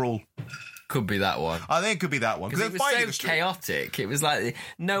it was a brawl. Could be that one. I think it could be that one. Because it was so chaotic. It was like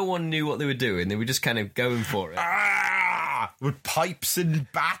no one knew what they were doing. They were just kind of going for it. With pipes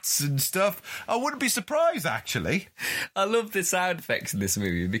and bats and stuff. I wouldn't be surprised, actually. I love the sound effects in this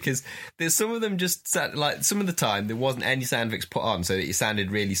movie because there's some of them just like some of the time there wasn't any sound effects put on, so that it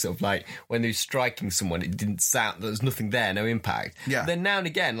sounded really sort of like when they were striking someone, it didn't sound. There was nothing there, no impact. Yeah. But then now and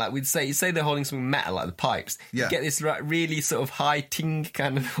again, like you say they're holding something metal like the pipes. Yeah. You get this really sort of high ting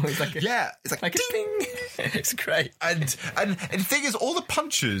kind of noise, like it's like a ting. It's great. And the thing is, all the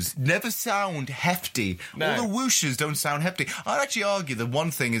punches never sound hefty. No. All the whooshes don't sound hefty. I'd actually argue that one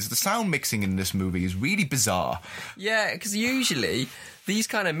thing is the sound mixing in this movie is really bizarre. Yeah, because usually these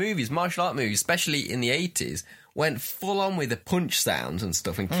kind of movies, martial art movies, especially in the 80s, went full on with the punch sounds and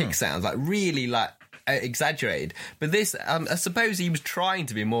stuff and kick sounds, like really like exaggerated. But this, I suppose he was trying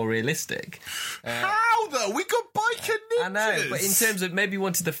to be more realistic. How though? We got biker ninjas. I know, but in terms of maybe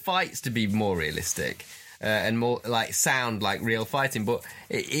wanted the fights to be more realistic. And more like sound like real fighting, but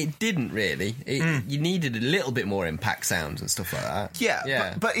it didn't really. You needed a little bit more impact sounds and stuff like that.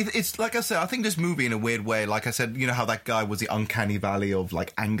 Yeah. But it's like I said, I think this movie in a weird way, like I said, you know how that guy was the uncanny valley of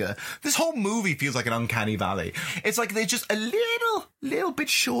like anger. This whole movie feels like an uncanny valley. It's like they're just a little bit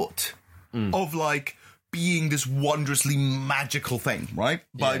short of like being this wondrously magical thing, right?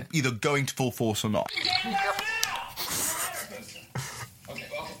 By either going to full force or not. Okay.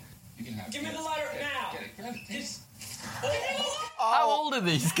 You can have it. Give me the letter now. Get it. How old are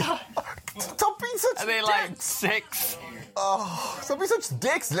these guys? Stop being such dicks. Are they like 6? Oh, stop being such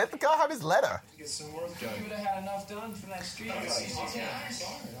dicks. Let the guy have his letter. Get some work done. You would have had enough done for that street. What's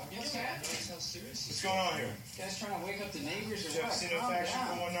going on here? You guys trying to wake up the neighbors or Did you what? see no fashion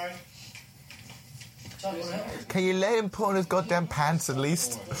for one night? Can you let him put on his goddamn pants at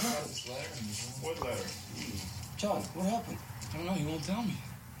least? What letter? John, what happened? I don't know. He won't tell me.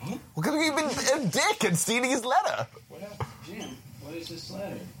 Huh? Well, because you've been a dick and stealing his letter. What happened? Jim, what is this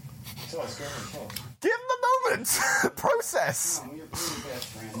letter? Tell us, go ahead. Give him a moment. Process. Come on, you're pretty best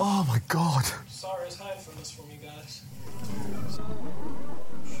friend. Oh my god. Sorry, it's hiding from this from you guys.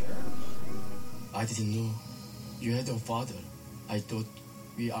 I didn't know you had a father. I thought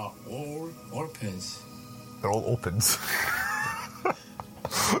we are all orphans. They're all opens.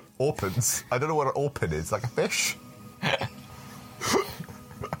 Opens? I don't know what an open is. Like a fish?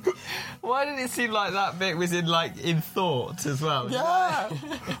 Why did it seem like that bit was in thought as well? Yeah.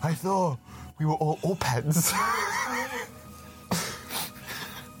 I thought we were all opens. My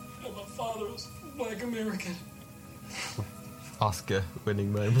father was black American. Oscar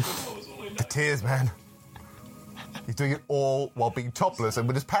winning moment. The tears, man. He's doing it all while being topless and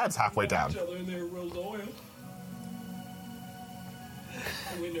with his pants halfway down. Each other and they were real loyal.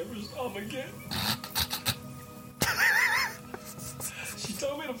 And we never saw him again. She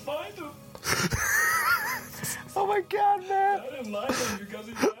told me to find him. Oh my god, man. I didn't lie to him because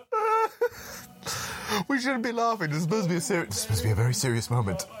he died. We shouldn't be laughing. This must be a very serious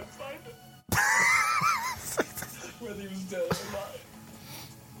moment. I find him. Whether he was dead or alive.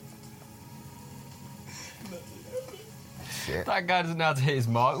 Shit. That guy doesn't know how to hit his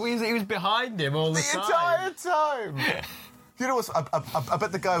mark. He was behind him all the time. entire time. You know what? I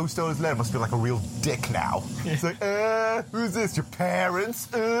bet the guy who stole his letter must be like a real dick now. It's like, who's this? Your parents?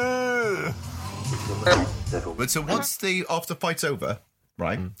 But so once the after fight's over,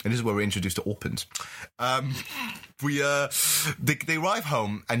 right, and this is where we're introduced to Orpans, they arrive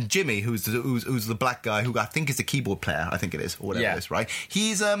home, and Jimmy, who's the black guy who I think is the keyboard player, I think it is, or whatever it is, right?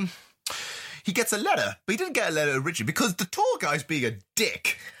 He gets a letter, but he didn't get a letter originally because the tour guy's being a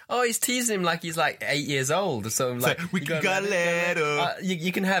dick. Oh, he's teasing him like he's 8 years old or something. Like, we got a letter.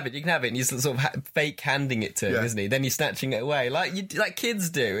 You can have it. And he's sort of fake handing it to him, isn't he? Then he's snatching it away, like kids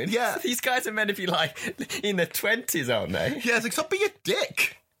do. And these guys are meant to be in their 20s, aren't they? Yeah, it's like, stop being a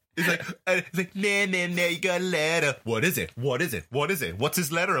dick. It's like, nah, you got a letter. What is it? What's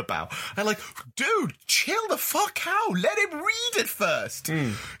his letter about? And dude, chill the fuck out. Let him read it first.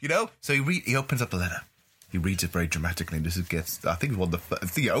 You know? So he opens up the letter. He reads it very dramatically, and I think it's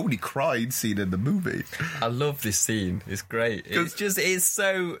the only crying scene in the movie. I love this scene. It's great. It's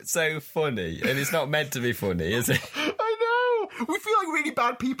so funny, and it's not meant to be funny, is it? I know. We feel like really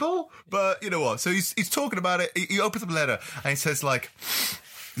bad people, but you know what? So he's talking about it. He opens up the letter, and he says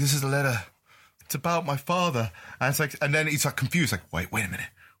this is a letter. It's about my father. And it's and then he's confused, wait a minute.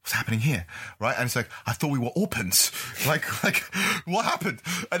 What's happening here? Right? And it's I thought we were orphans. What happened?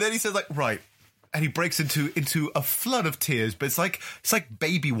 And then he says right. And he breaks into a flood of tears, but it's like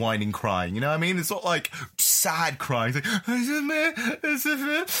baby whining crying, you know what I mean? It's not sad crying. It's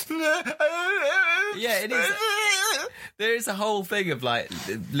yeah, it is. There is a whole thing of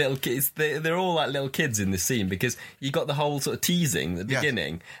little kids. They're all little kids in this scene because you got the whole sort of teasing at the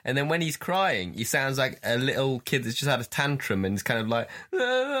beginning, and then when he's crying, he sounds like a little kid that's just had a tantrum and it's kind of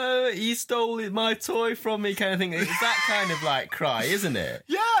he stole my toy from me kind of thing. It's that kind of cry, isn't it?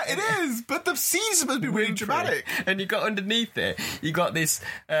 Yeah, it is. But the scene supposed to be really dramatic, and you got underneath it, you got this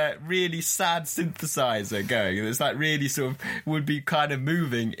really sad synthesizer going, and it's really sort of would be kind of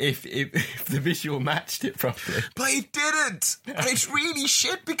moving if the visual matched it properly. But it didn't, and it's really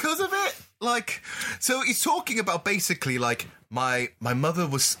shit because of it. So he's talking about basically my mother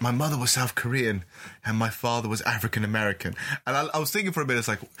was South Korean and my father was African American, and I was thinking for a minute,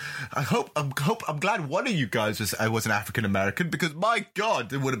 I'm glad one of you guys was an African American because my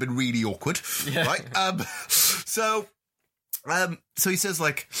God, it would have been really awkward, right? So he says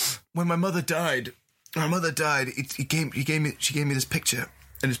when my mother died, she gave me this picture.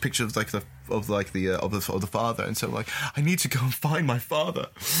 And this picture of the father, and so I need to go and find my father,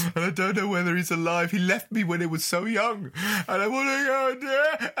 and I don't know whether he's alive. He left me when he was so young, and I want to go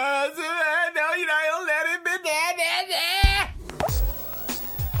there. No, I'll let him be there.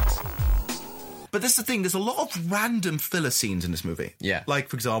 But this is the thing. There's a lot of random filler scenes in this movie. Yeah,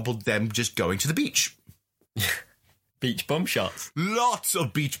 for example, them just going to the beach. beach bum shots. Lots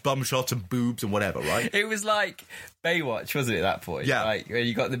of beach bum shots and boobs and whatever, right? It was like Baywatch, wasn't it, at that point? Yeah. Like, when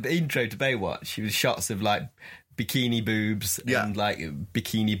you got the intro to Baywatch, it was shots of, like, bikini boobs and, like,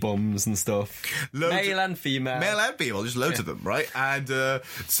 bikini bums and stuff. Male and female. Male and female, just loads of them, right? And,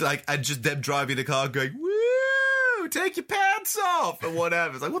 it's like, and just them driving the car going, woo, take your pants off, and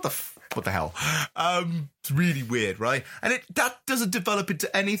whatever. It's like, what the hell? It's really weird, right? And that doesn't develop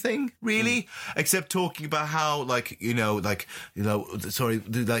into anything, really, except talking about how,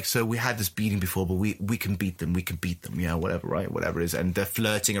 so we had this beating before, but we can beat them, whatever, right? Whatever it is. And they're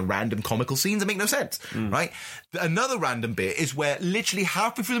flirting and random comical scenes that make no sense, right? Another random bit is where literally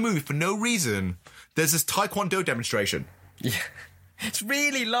halfway through the movie, for no reason, there's this Taekwondo demonstration. Yeah. It's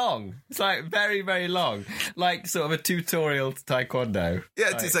really long. It's like very, very long. Like sort of a tutorial to Taekwondo.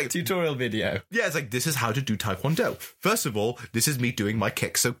 Yeah, it's like a tutorial video. Yeah, it's like, this is how to do Taekwondo. First of all, this is me doing my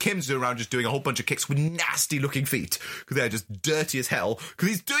kicks. So Kim's around just doing a whole bunch of kicks with nasty looking feet. Because they're just dirty as hell. Because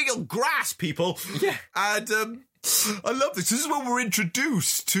he's doing it on grass, people. Yeah. And I love this. This is when we're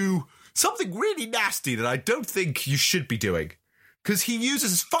introduced to something really nasty that I don't think you should be doing. Because he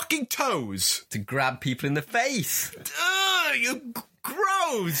uses his fucking toes to grab people in the face. You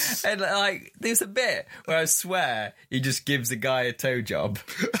gross. And like, there's a bit where I swear he just gives a guy a toe job.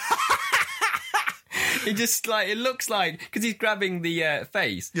 He just like, it looks like, because he's grabbing the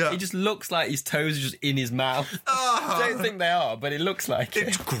face, it just looks like his toes are just in his mouth. I don't think they are, but it looks like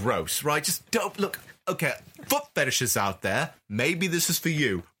it's gross, right? Just don't look. Okay, foot fetishes out there. Maybe this is for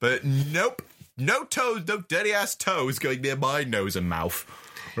you, but nope. No toes, no dirty ass toes going near my nose and mouth.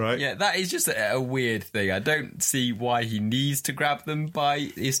 Right? Yeah, that is just a weird thing. I don't see why he needs to grab them by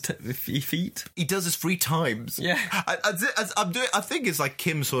his feet. He does this 3 times. Yeah, I think it's like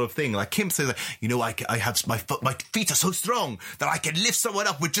Kim's sort of thing. Like Kim says, I have my feet are so strong that I can lift someone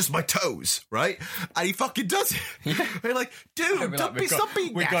up with just my toes, right? And he fucking does it. Yeah. We're like, dude, stop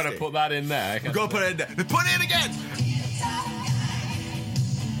being We've got to put that in there. We've got to put it in there. Put it in again.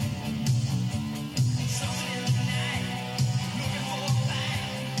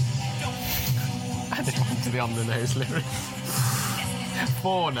 Added one to the on the nose lyric.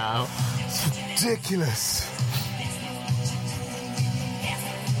 4 now. It's ridiculous.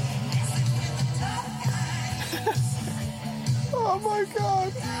 Oh my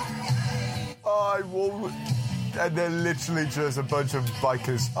god. I will. And they're literally just a bunch of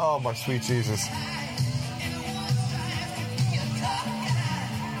bikers. Oh my sweet Jesus.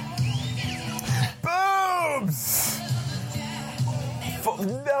 Boobs! For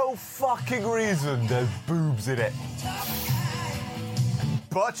no fucking reason, there's boobs in it.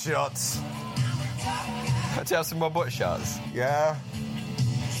 Butt shots. Do you have some more butt shots? Yeah.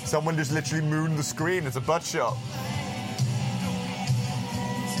 Someone just literally mooned the screen. It's a butt shot.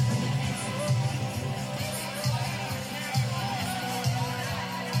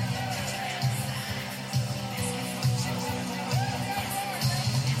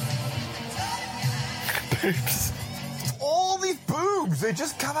 Boobs. All these boobs, they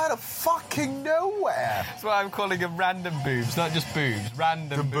just come out of fucking nowhere. That's why I'm calling them random boobs, not just boobs.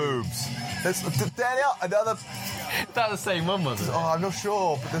 Random boobs. There they are, another... Is that the same one, wasn't it? Oh, I'm not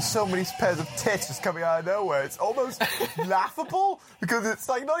sure, but there's so many pairs of tits just coming out of nowhere. It's almost laughable, because it's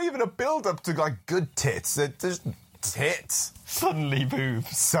like not even a build-up to like good tits. They're just tits. Suddenly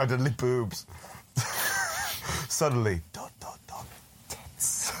boobs. Suddenly boobs. Suddenly.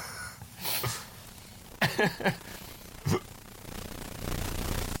 Tits.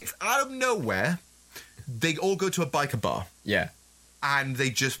 Out of nowhere, they all go to a biker bar. Yeah. And they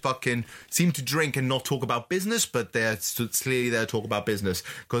just fucking seem to drink and not talk about business, but they're clearly there to talk about business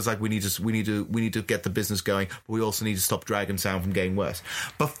because, like, we need to get the business going, but we also need to stop Dragon Sound from getting worse.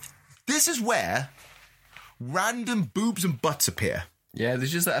 But this is where random boobs and butts appear. Yeah,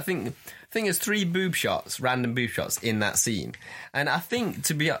 there's just I think there's 3 boob shots, random boob shots in that scene, and I think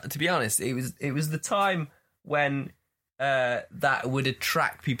to be honest, it was the time when that would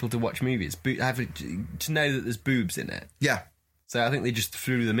attract people to watch movies, to know that there's boobs in it. Yeah. So I think they just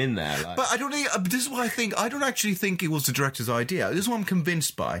threw them in there. Like. But I don't think... This is what I think. I don't actually think it was the director's idea. This is what I'm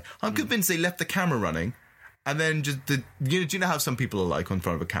convinced by. I'm convinced they left the camera running and then just... do you know how some people are like in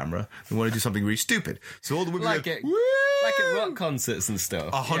front of a camera? They want to do something really stupid. So all the women like at rock concerts and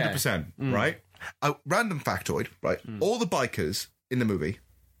stuff. 100%, right? A random factoid, right? All the bikers in the movie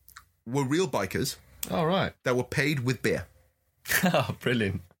were real bikers. Oh, right. That were paid with beer. Oh,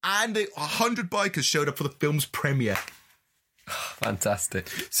 brilliant. And 100 bikers showed up for the film's premiere. Fantastic.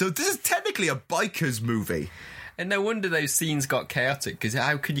 So this is technically a biker's movie. And no wonder those scenes got chaotic, because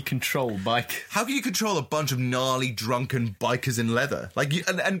how could you control bikers? How can you control a bunch of gnarly, drunken bikers in leather? Like,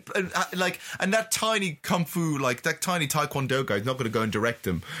 and that tiny kung fu, like that tiny taekwondo guy is not going to go and direct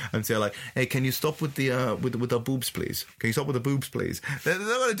them and say like, "Hey, can you stop with the with our boobs, please? Can you stop with the boobs, please?" They're not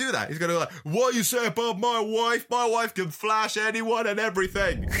going to do that. He's going to go like, "What you say about my wife? My wife can flash anyone and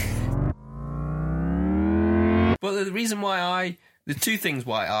everything." Well, the reason why the two things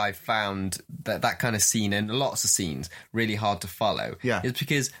why I found that kind of scene and lots of scenes really hard to follow is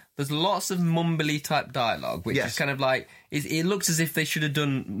because there's lots of mumbly type dialogue, which is kind of like, it looks as if they should have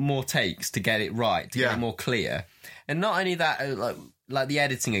done more takes to get it right, to get it more clear. And not only that, like the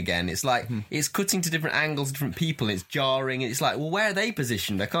editing again, it's like it's cutting to different angles, different people, it's jarring. It's like, well, where are they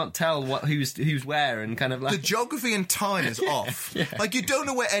positioned? I can't tell who's where, and kind of like the geography and time is off. Like, you don't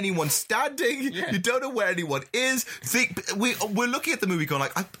know where anyone's standing. You don't know where anyone is. We're looking at the movie going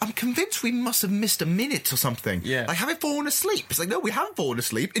like, I'm convinced we must have missed a minute or something. Like, have it fallen asleep? It's like, no, we haven't fallen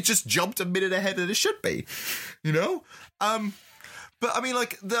asleep. It just jumped a minute ahead than it should be. You know. But I mean,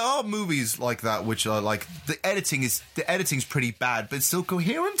 like, there are movies like that which are like the editing's pretty bad, but it's still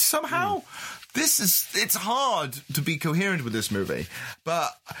coherent somehow. It's hard to be coherent with this movie,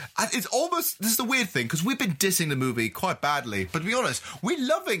 but this is the weird thing, because we've been dissing the movie quite badly, but to be honest, we're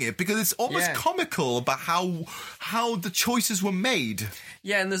loving it because it's almost comical about how the choices were made.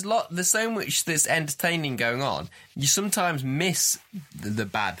 Yeah, and there's so much that's entertaining going on. You sometimes miss the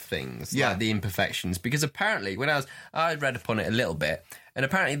bad things, like the imperfections, because apparently I read upon it a little bit, and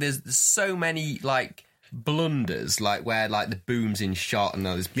apparently there's so many like blunders, like where like the boom's in shot and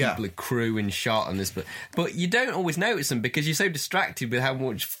there's people, crew in shot and this, but you don't always notice them because you're so distracted with how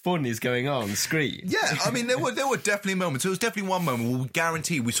much fun is going on screen. Yeah, I mean there were definitely moments. There was definitely one moment where we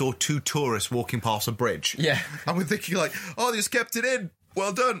guarantee we saw two tourists walking past a bridge. Yeah, and we're thinking like, oh, they just kept it in.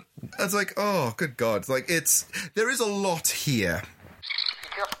 Well done. I was like, oh, good God! Like there is a lot here.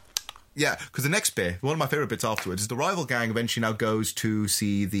 Yeah, because the next bit, one of my favourite bits afterwards, is the rival gang eventually now goes to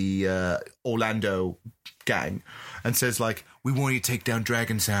see the Orlando gang and says, like, we want you to take down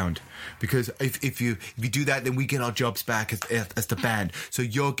Dragon Sound, because if you do that, then we get our jobs back as the band. So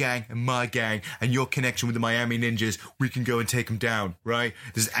your gang and my gang and your connection with the Miami Ninjas, we can go and take them down, right?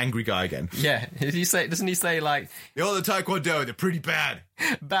 This is angry guy again. Yeah, doesn't he say, like, all the Taekwondo, they're pretty bad.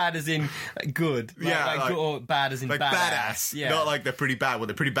 Bad as in good. Like good, or bad as in like badass. Yeah. Not like they're pretty bad. Well,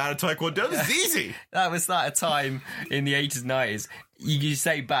 they're pretty bad at Taekwondo. This is easy. That was like a time in the 80s, 90s. You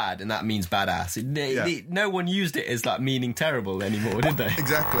say bad, and that means badass. No one used it as like meaning terrible anymore, did they?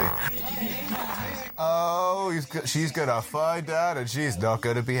 Exactly. Oh, she's gonna find out, and she's not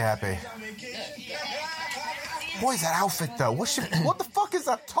gonna be happy. What is that outfit, though? What the fuck is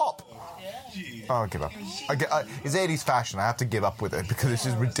that top? Oh, I'll give up. It's 80s fashion. I have to give up with it because it's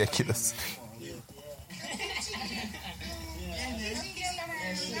just ridiculous.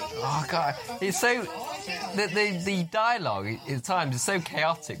 Oh God, it's so the dialogue at times is so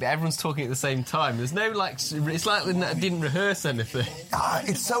chaotic that everyone's talking at the same time. There's no like, it's like they didn't rehearse anything.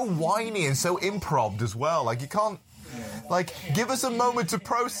 It's so whiny and so improv as well. Like, you can't. Like, give us a moment to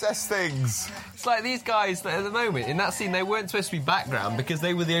process things. It's like these guys that at the moment, in that scene, they weren't supposed to be background because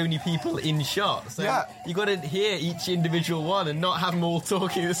they were the only people in shot. So you got to hear each individual one and not have them all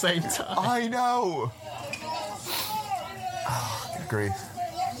talking at the same time. I know. Oh, good grief.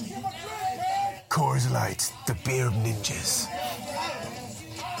 Coors Light, the beer of ninjas.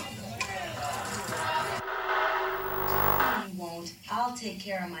 You won't. I'll take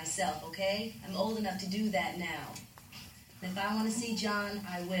care of myself, okay? I'm old enough to do that now. And if I want to see John,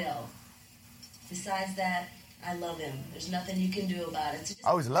 I will. Besides that, I love him. There's nothing you can do about it. So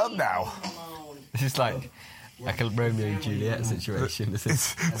I was in love now. It's just like a Romeo and Juliet situation. This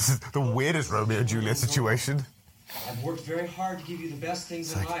is the weirdest Romeo and Juliet situation. I've worked very hard to give you the best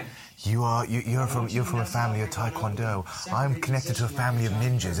things in life. You're from a family of Taekwondo. I'm connected to a family of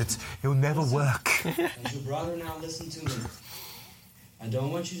ninjas. It'll never work. As your brother, now listen to me. I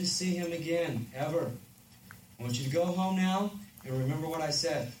don't want you to see him again, ever. I want you to go home now and remember what I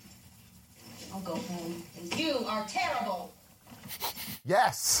said. I'll go home. And you are terrible.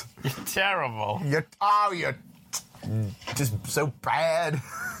 Yes. You're terrible. You're just so bad.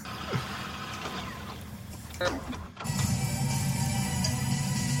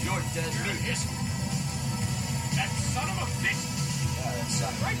 You're dead meat. That son of a bitch!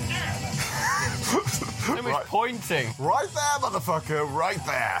 Right there! Somebody's pointing. Right there, motherfucker. Right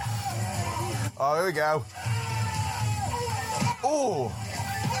there. Oh, here we go. Oh!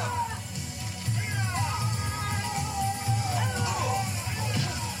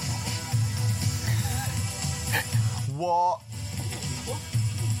 What?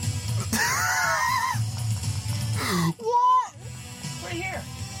 over here.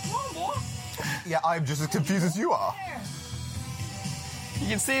 Come on, boy. Yeah, I'm just as confused as you are. You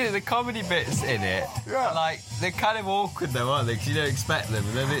can see that the comedy bits in it, like, they're kind of awkward though, aren't they? Because you don't expect them.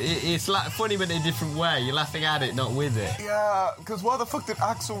 And then it's like funny but in a different way. You're laughing at it, not with it. Yeah, because why the fuck did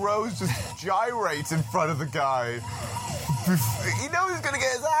Axl Rose just gyrate in front of the guy? He knows he's going to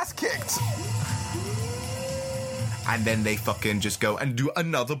get his ass kicked. And then they fucking just go and do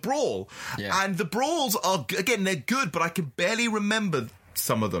another brawl. Yeah. And the brawls are, again, they're good, but I can barely remember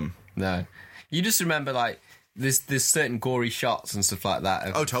some of them. No. You just remember, like, there's certain gory shots and stuff like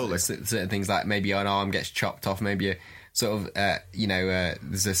that. Oh, totally. Certain things like maybe an arm gets chopped off, maybe a sort of,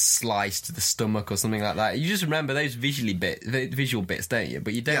 there's a slice to the stomach or something like that. You just remember those visual bits, don't you?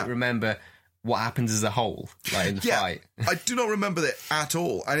 But you don't remember what happens as a whole, like in the fight. I do not remember that at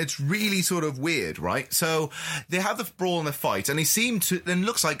all, and it's really sort of weird, right? So they have the brawl and the fight, and they seem to, and it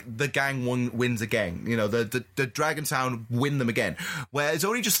looks like the gang wins again. You know, the Dragon Sound win them again. Where it's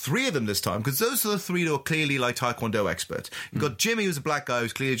only just 3 of them this time, because those are the 3 that are clearly like Taekwondo experts. You've got Jimmy, who's a black guy,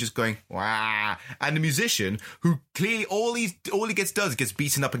 who's clearly just going, wah, and the musician, who clearly all he gets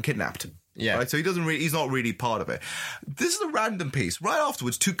beaten up and kidnapped. Yeah. Right? So he's not really part of it. This is a random piece. Right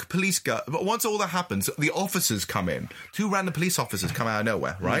afterwards, 2 police guys, but once all that happens, the officers come in. 2 random police officers come out of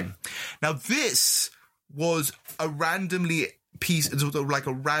nowhere, right? Now, this was a randomly piece, like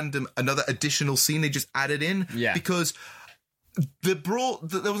another additional scene they just added in. Yeah. Because the brawl,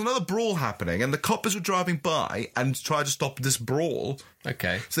 there was another brawl happening, and the coppers were driving by and tried to stop this brawl.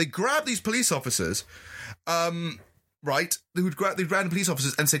 Okay. So they grabbed these police officers, right, who'd grabbed these random police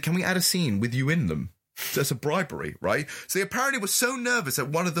officers and said, can we add a scene with you in them? That's a bribery, right? So they apparently were so nervous that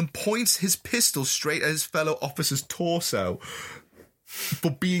one of them points his pistol straight at his fellow officer's torso for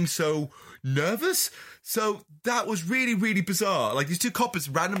being so nervous. So that was really, really bizarre. Like, these 2 coppers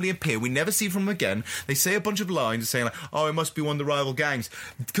randomly appear. We never see from them again. They say a bunch of lines saying, like, oh, it must be one of the rival gangs.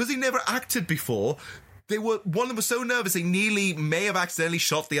 Because they never acted before, one of them was so nervous they may have accidentally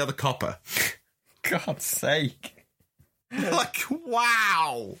shot the other copper. God's sake. Like,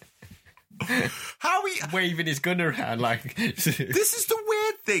 wow. How he waving his gun around like this is the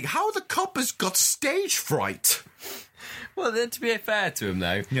weird thing. How the coppers got stage fright. Well, then, to be fair to him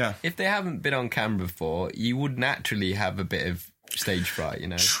though, if they haven't been on camera before, you would naturally have a bit of stage fright, you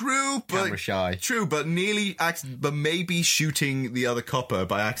know. True, but camera shy. True, but but maybe shooting the other copper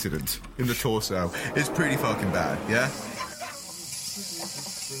by accident in the torso is pretty fucking bad. Yeah.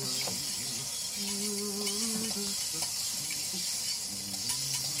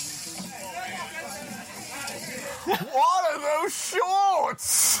 What are those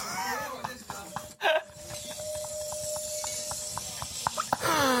shorts?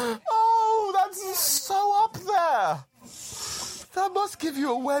 Oh, that's so up there. That must give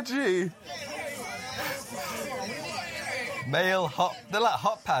you a wedgie. Male hot... They're like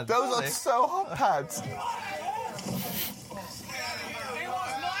hot pads. Those are so hot pads.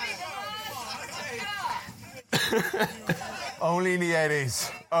 Only in the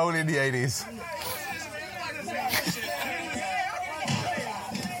 80s. Only in the 80s.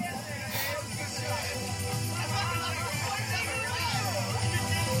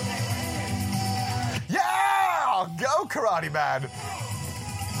 Yeah! Go, Karate Man!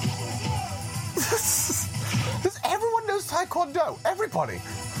 Everyone knows Taekwondo. Everybody.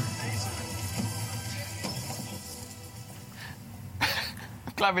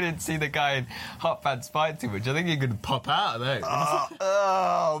 Glad we didn't see the guy in hot pants fight too much. I think he could pop out of there.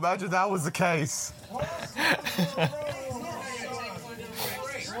 Imagine that was the case.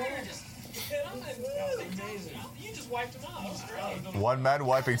 One man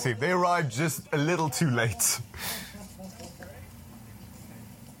wiping team. They arrived just a little too late.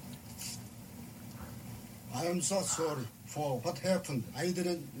 I am so sorry for what happened. I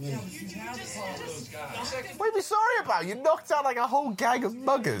didn't mean. What are you sorry about? You knocked out like a whole gang of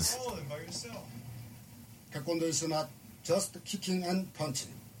muggers. Taekwondo is not just kicking and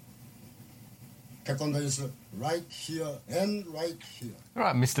punching. Taekwondo is right here and right here. All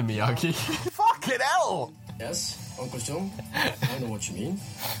right, Mr. Miyagi. Fucking hell! Yes, Uncle John, I know what you mean.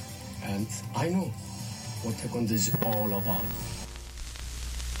 And I know what Taekwondo is all about.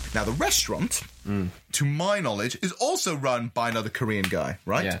 Now, the restaurant, to my knowledge, is also run by another Korean guy,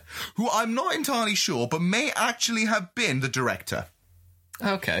 right? Yeah. Who I'm not entirely sure, but may actually have been the director.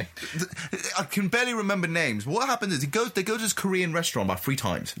 Okay. I can barely remember names. What happens is they go to this Korean restaurant about 3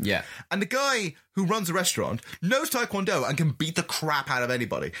 times. Yeah. And the guy who runs the restaurant knows Taekwondo and can beat the crap out of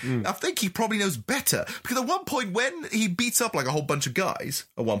anybody. I think he probably knows better. Because at one point, when he beats up like a whole bunch of guys,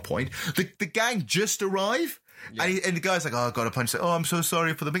 at one point, the gang just arrive. Yeah. And the guy's like, oh, I got to punch. Oh, I'm so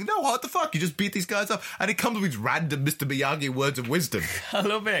sorry for the thing. No, what the fuck? You just beat these guys up. And it comes with random Mr. Miyagi words of wisdom. I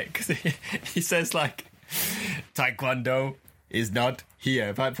love it, because he says, like, Taekwondo is not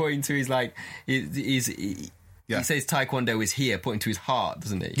here. By pointing to his, like, he says Taekwondo is here, pointing to his heart,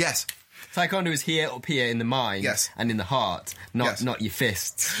 doesn't he? Yes. Taekwondo is here, up here in the mind, and in the heart, not your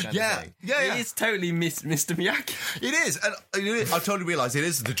fists. Yeah. It is totally Mr. Miyagi. It is, and I totally realise it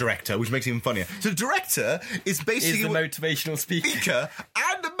is the director, which makes it even funnier. So the director is basically the motivational speaker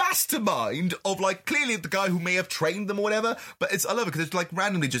and the mastermind of, like, clearly the guy who may have trained them or whatever. But I love it because it's like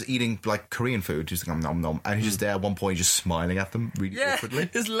randomly just eating like Korean food, just like nom nom, and he's just there at one point, just smiling at them really awkwardly.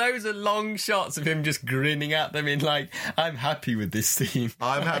 There's loads of long shots of him just grinning at them in like, I'm happy with this scene.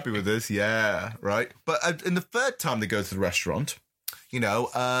 I'm happy with this. Yeah, right. But in the third time they go to the restaurant, they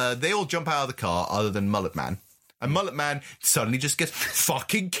all jump out of the car other than Mullet Man. And Mullet Man suddenly just gets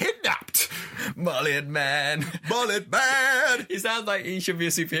fucking kidnapped. Mullet Man. Mullet Man. He sounds like he should be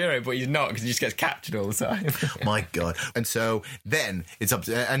a superhero, but he's not, because he just gets captured all the time. My God. And so then it's up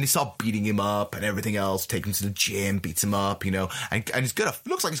to, and they start beating him up and everything else, take him to the gym, beats him up, and he's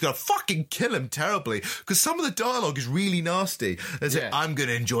looks like he's gonna fucking kill him terribly, because some of the dialogue is really nasty. They say, I'm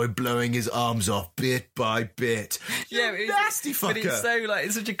gonna enjoy blowing his arms off bit by bit. Yeah, nasty fucker. But it's so, like,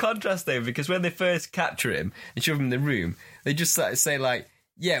 it's such a contrast though, because when they first capture him and shove him in the room, they just say like,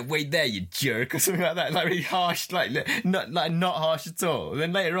 yeah, wait there, you jerk, or something like that, like really harsh, like not harsh at all. And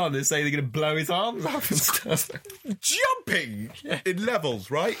then later on, they say they're going to blow his arms off and stuff. Jumping in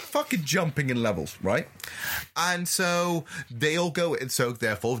levels, right? Fucking jumping in levels, right? And so they all go, and so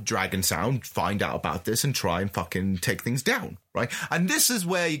therefore Dragon Sound find out about this and try and fucking take things down, right? And this is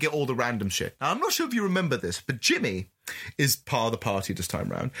where you get all the random shit. Now, I'm not sure if you remember this, but Jimmy is part of the party this time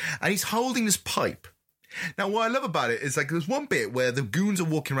round, and he's holding this pipe. Now, what I love about it is, like, there's one bit where the goons are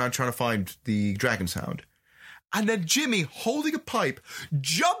walking around trying to find the Dragon Sound, and then Jimmy, holding a pipe,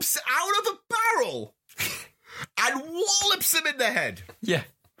 jumps out of a barrel and wallops him in the head. Yeah.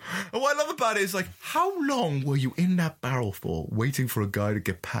 And what I love about it is, like, how long were you in that barrel for, waiting for a guy to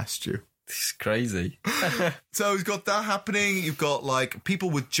get past you? It's crazy. So you've got that happening. You've got, like, people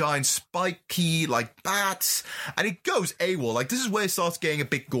with giant spiky, like, bats. And it goes AWOL. Like, this is where it starts getting a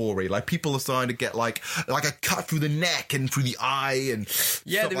bit gory. Like, people are starting to get, like a cut through the neck and through the eye and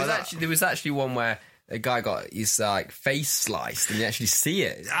yeah, there was actually one where a guy got his, like, face sliced and you actually see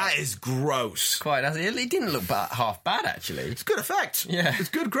it. That is gross. Quite. It didn't look half bad, actually. It's good effect. Yeah. It's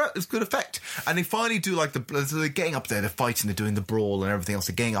good effect. And they finally do, like, they're getting up there, they're fighting, they're doing the brawl and everything else.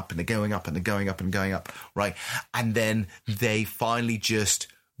 They're getting up and they're going up and they're going up and going up, right? And then they finally just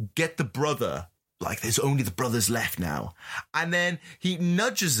get the brother. Like, there's only the brothers left now. And then he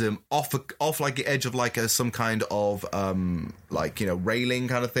nudges them off like the edge of like some kind of railing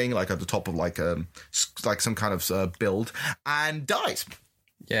kind of thing, like at the top of like some kind of build, and dies.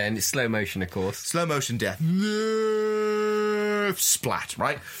 Yeah, and it's slow motion, of course. Slow motion death. Splat,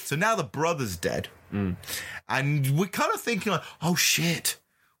 right? So now the brother's dead. And we're kind of thinking like, oh shit,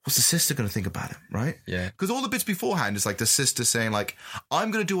 what's the sister going to think about it, right? Yeah. Because all the bits beforehand is like the sister saying like,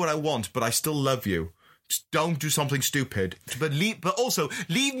 I'm going to do what I want, but I still love you. Just don't do something stupid. But also,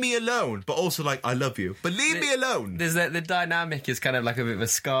 leave me alone. But also, like, I love you. But leave me alone. There's the dynamic is kind of like a bit of a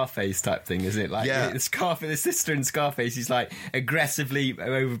Scarface type thing, isn't it? Like, the sister in Scarface is like aggressively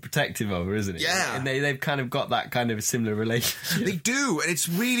overprotective of her, isn't it? Yeah. And they've kind of got that kind of a similar relationship. They do. And it's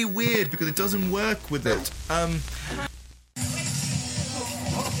really weird because it doesn't work with it.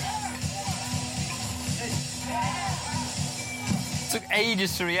 Took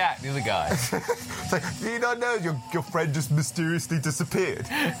ages to react, the other guy. It's like, do you not know your friend just mysteriously disappeared?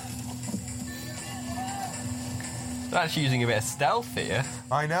 They're actually using a bit of stealth here.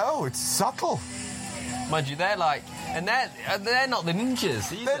 I know, it's subtle. Mind you, they're like, and they're not the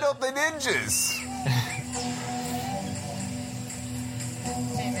ninjas either. They're not the ninjas.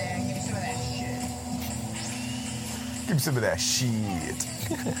 Hey man, give me some of that shit. Give me some of that shit.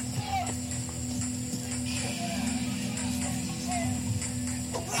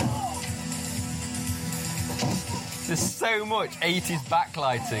 There's so much 80s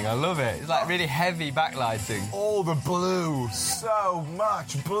backlighting. I love it. It's like really heavy backlighting. All the blue. So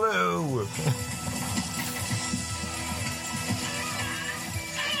much blue.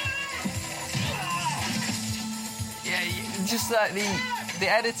 Yeah, just like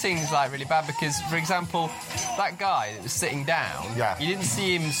the editing's like really bad because, for example, that guy that was sitting down, you didn't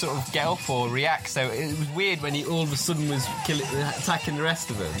see him sort of get up or react, so it was weird when he all of a sudden was attacking the rest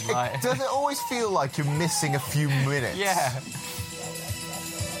of them. Like, does it always feel like you're missing a few minutes? Yeah.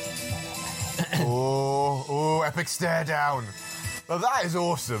 Oh, epic stare down. Well, that is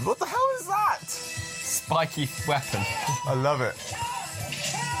awesome. What the hell is that? spiky weapon. I love it.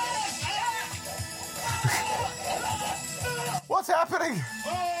 What's happening?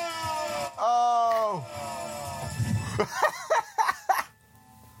 Oh.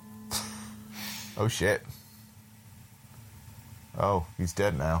 Oh, shit. Oh, he's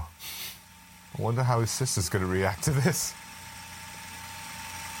dead now. I wonder how his sister's going to react to this.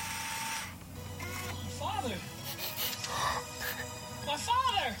 Father! My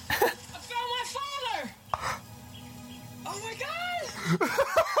father! I found my father! Oh my God!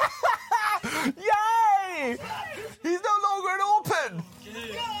 Yay! He's no longer an orphan!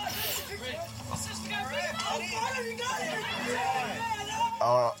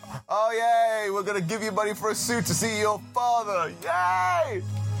 Oh, yay! We're going to give you money for a suit to see your father! Yay!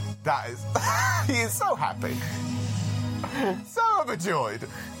 That is... he is so happy. So overjoyed.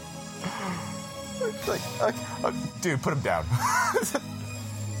 It's like, dude, put him down.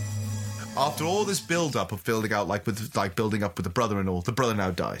 After all this build-up of building out, building up with the brother-in-law, the brother now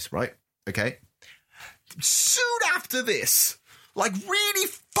dies, right? Okay? Soon after this, really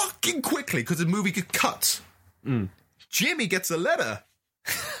fucking quickly, because the movie gets cut, Jimmy gets a letter.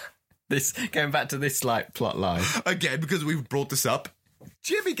 This going back to this plot line again, because we've brought this up.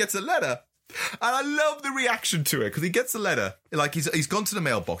 Jimmy gets a letter, and I love the reaction to it, because he gets a letter. He's gone to the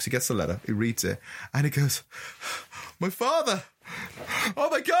mailbox, he gets the letter, he reads it, and he goes, "My father! Oh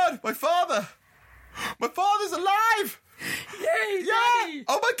my God, my father! My father's alive! Yay! Yeah! Daddy.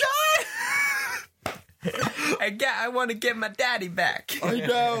 Oh my God!" I want to get my daddy back. I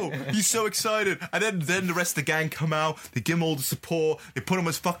know. He's so excited. And then the rest of the gang come out. They give him all the support. They put him on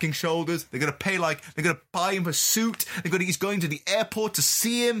his fucking shoulders. They're going to they're going to buy him a suit. He's going to the airport to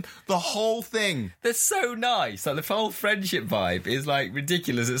see him. The whole thing. They're so nice. The whole friendship vibe is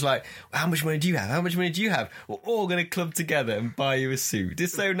ridiculous. It's how much money do you have? How much money do you have? We're all going to club together and buy you a suit.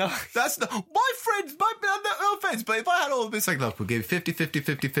 It's so nice. That's my friends. No offense, but if I had all of this, look, we'll give you 50, 50,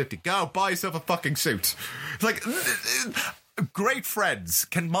 50, 50. Go buy yourself a fucking suit. Great friends.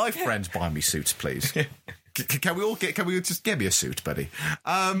 Can my friends buy me suits, please? Can we just get me a suit, buddy?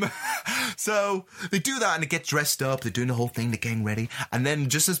 So they do that and they get dressed up. They're doing the whole thing. They're getting ready. And then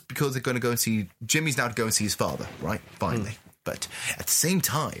because they're going to go and see, Jimmy's now to go and see his father, right? Finally. But at the same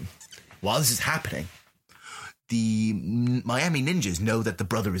time, while this is happening, the Miami Ninjas know that the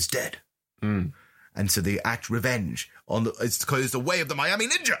brother is dead. And so they act revenge it's because it's the way of the Miami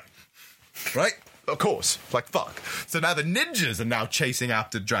Ninja. Right? Of course. Fuck. So now the ninjas are now chasing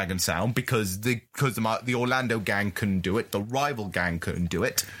after Dragon Sound because the Orlando gang couldn't do it. The rival gang couldn't do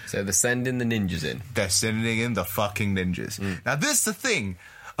it. So they're sending the ninjas in. They're sending in the fucking ninjas. Now this is the thing.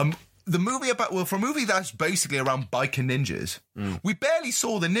 For a movie that's basically around biker ninjas, we barely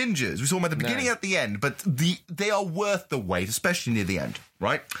saw the ninjas. We saw them at the beginning and at the end, but they are worth the wait, especially near the end,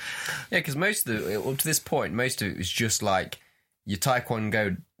 right? Yeah, because most of it, up to this point, most of it was just your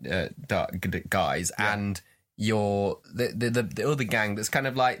Taekwondo guys and the other gang that's kind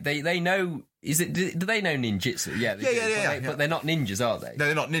of they know. Do they know ninjutsu? Yeah, but they're not ninjas, are they? No,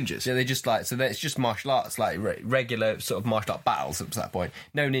 they're not ninjas. Yeah, they're just so it's just martial arts, regular sort of martial art battles up to that point.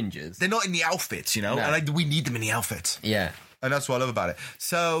 No ninjas. They're not in the outfits, No. And we need them in the outfits. Yeah. And that's what I love about it.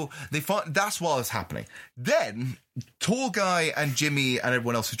 So that's what is happening. Then Tall Guy and Jimmy and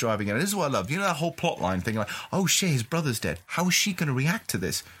everyone else is driving in. And this is what I love. That whole plot line thing, oh shit, his brother's dead. How is she going to react to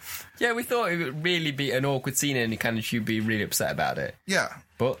this? Yeah, we thought it would really be an awkward scene and she'd be really upset about it. Yeah.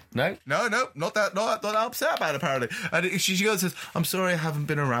 But no, not upset about it, apparently. And she goes, says, "I'm sorry I haven't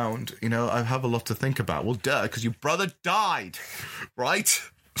been around. I have a lot to think about." Well, duh, because your brother died, right?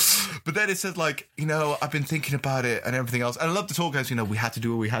 But then it says, I've been thinking about it and everything else. And I love the talk guys, we had to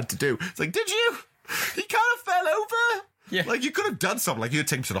do what we had to do. It's did you? He kind of fell over. Yeah. You could have done something. You could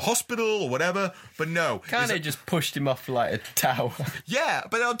take him to the hospital or whatever. But no. Kind of just pushed him off a tower. Yeah,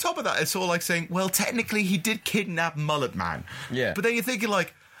 but on top of that, it's all saying, well, technically he did kidnap Mullet Man. Yeah. But then you're thinking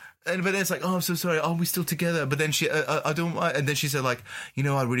but then it's oh, I'm so sorry. Are we still together? But then I don't. And then she said I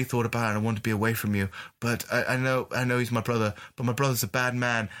really thought about it. And I want to be away from you, but I know he's my brother. But my brother's a bad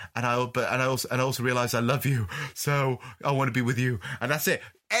man, and I also realize I love you. So I want to be with you. And that's it.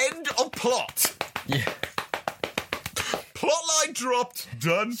 End of plot. Yeah. Plotline dropped.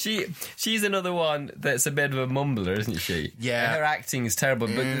 Done. She's another one that's a bit of a mumbler, isn't she? Yeah. And her acting is terrible,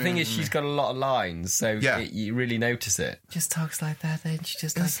 but the thing is, she's got a lot of lines, so you really notice it. Just talks like that, and she's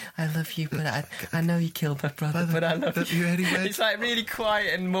just I love you, but I know you killed my brother, but I love you anyway. It's really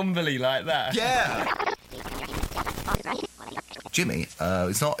quiet and mumbly like that. Yeah. Jimmy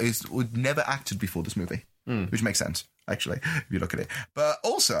is never acted before this movie, which makes sense. actually, if you look at it. But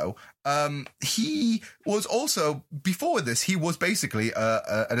also, he was also, before this, he was basically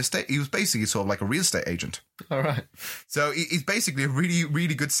an estate, he was basically sort of like a real estate agent. All right. So he's basically a really,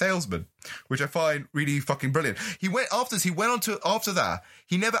 really good salesman, which I find really fucking brilliant. After that,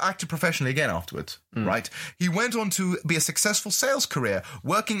 he never acted professionally again afterwards, right? He went on to be a successful sales career,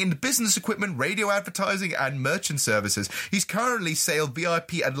 working in the business equipment, radio advertising, and merchant services. He's currently sailed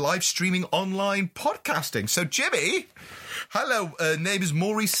VIP and live streaming online podcasting. So, Jimmy, hello, name is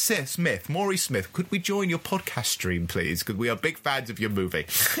Maurice Smith. Maurice Smith, could we join your podcast stream, please? Because we are big fans of your movie.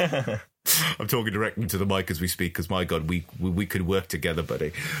 I'm talking directly to the mic as we speak, because my God, we could work together,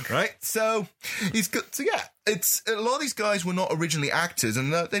 buddy. Right? So he's good. So yeah, it's a lot of these guys were not originally actors,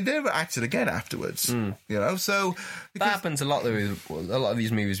 and they never acted again afterwards. You know, so that happens a lot with a lot of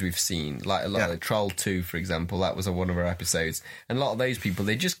these movies we've seen, like a lot of Troll 2, for example. That was one of our episodes, and a lot of those people,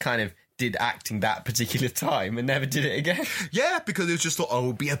 they just kind of did acting that particular time and never did it again. Yeah, because it was just thought, oh, it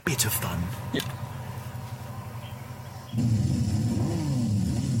would be a bit of fun. Yep.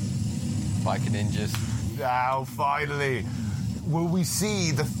 Biker ninjas. Now, finally, will we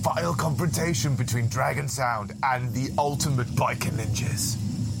see the final confrontation between Dragon Sound and the ultimate biker ninjas?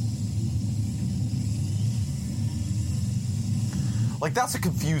 Like, that's a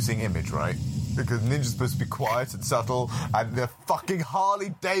confusing image, right? Because ninjas are supposed to be quiet and subtle, and they're fucking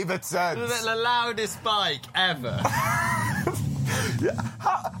Harley Davidsons. The loudest bike ever.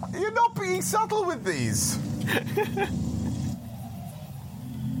 You're not being subtle with these.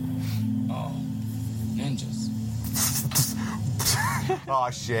 Oh, ninjas. Oh,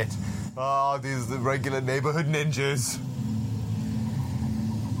 shit. Oh, these are the regular neighborhood ninjas.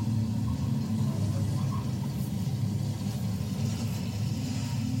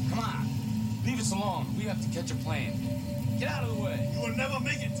 Come on, leave us alone. We have to catch a plane. Get out of the way. You will never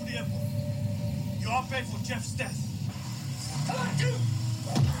make it to the airport. You are paid for Jeff's death. Come on, dude.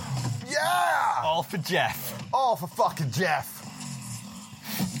 Yeah! All for Jeff. All for fucking Jeff.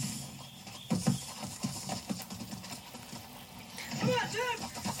 Come on, Jeff.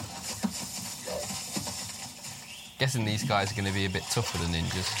 Guessing these guys are going to be a bit tougher than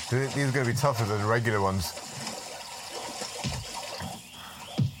ninjas. These are going to be tougher than the regular ones.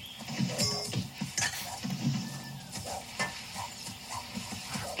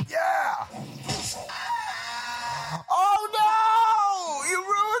 Yeah! Oh no! You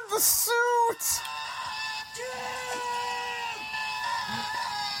ruined the suit!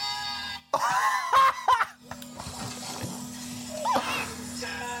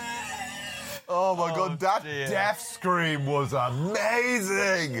 Oh my God, that death scream was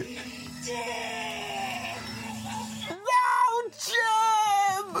amazing! No,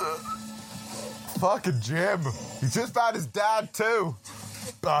 Jim! Fucking Jim. He just found his dad too.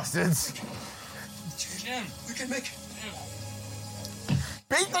 Bastards. Jim, we can make it.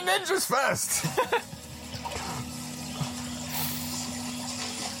 Beat the ninjas first!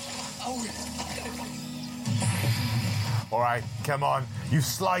 Alright, come on. You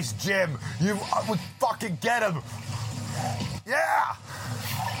sliced Jim. You would fucking get him. Yeah!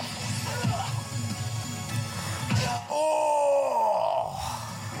 Oh!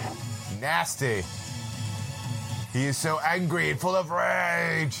 Nasty. He is so angry and full of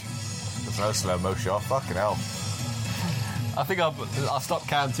rage. There's no slow motion. Oh, fucking hell. I think I'll stop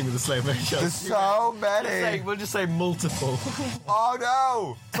counting with the slow motion. There's so many. We'll just say multiple. Oh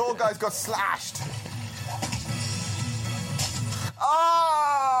no! Tall guy's got slashed.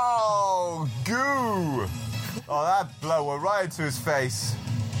 Oh, goo! Oh, that blow went right into his face.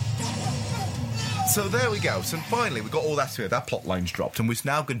 So there we go. So finally, we got all that to it. That plot line's dropped, and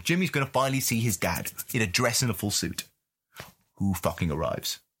Jimmy's going to finally see his dad in a dress and a full suit. Who fucking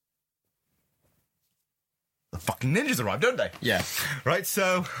arrives? The fucking ninjas arrive, don't they? Yeah. Right,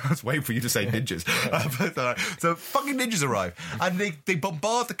 so I was waiting for you to say ninjas. So fucking ninjas arrive, and they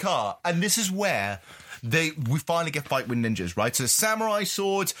bombard the car, and this is where we finally get fight with ninjas, right? So samurai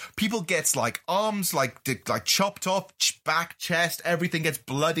swords, people gets like arms like chopped off, back, chest, everything gets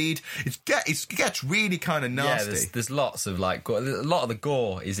bloodied. It gets really kind of nasty. Yeah, there's lots of like gore. A lot of the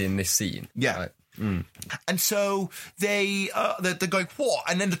gore is in this scene. Yeah. Right? And so they're going, what?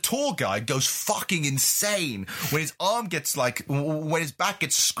 And then the tall guy goes fucking insane when his arm gets when his back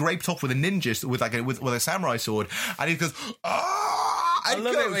gets scraped off with a ninja with a samurai sword, and he goes, ah! I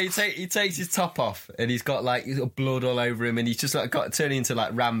love it when he takes his top off and he's got blood all over him, and he's just turning into like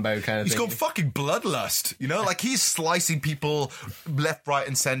Rambo kind of thing. He's got fucking bloodlust, like he's slicing people left, right,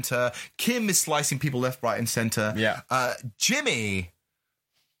 and center. Kim is slicing people left, right, and center. Yeah. Jimmy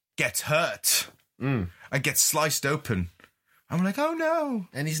gets hurt. And gets sliced open. I'm like, oh no.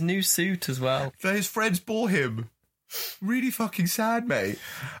 And his new suit as well. So his friends bore him. Really fucking sad, mate.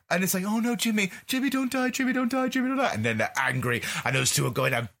 And it's like, oh no, Jimmy, don't die, Jimmy, don't die. And then they're angry, and those two are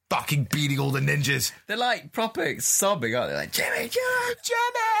going and fucking beating all the ninjas. They're like proper sobbing, aren't they? Like, Jimmy!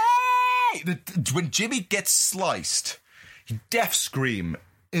 When Jimmy gets sliced, his death scream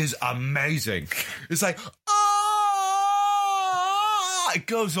is amazing. It's like, oh! It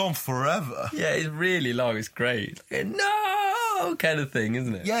goes on forever. Yeah, it's really long. It's great. Like, no! Kind of thing,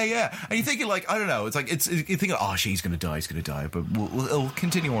 isn't it? Yeah. And you're thinking, like, I don't know. It's like, you're thinking, oh, he's going to die. But we'll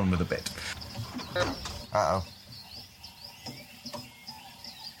continue on with a bit. Uh-oh.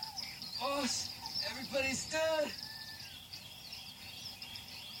 Boss, everybody's dead.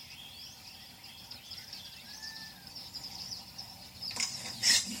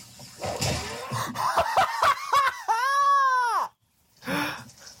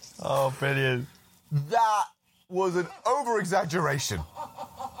 Oh, brilliant. That was an over-exaggeration.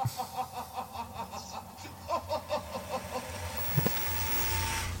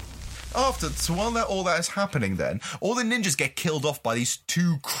 So while all that is happening then, all the ninjas get killed off by these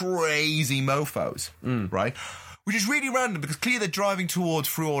two crazy mofos, right? Which is really random because clearly they're driving through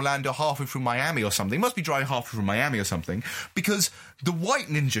Orlando, halfway through Miami or something. Must be driving halfway through Miami or something, because the white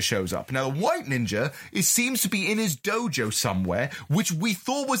ninja shows up. Now, the white ninja seems to be in his dojo somewhere, which we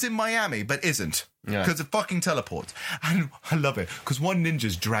thought was in Miami, but isn't. Because it fucking teleports. And I love it, because one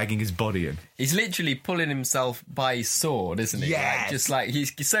ninja's dragging his body in. He's literally pulling himself by his sword, isn't he? Yes. Like, just like,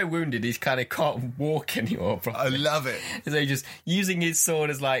 he's so wounded, he's kind of can't walk anymore. Probably. I love it. So he's just using his sword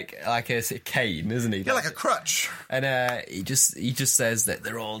as like a cane, isn't he? Yeah, like a crutch. And he just says that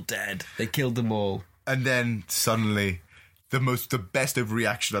they're all dead. They killed them all. And then suddenly, the best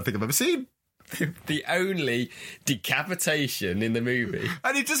overreaction I think I've ever seen. The only decapitation in the movie.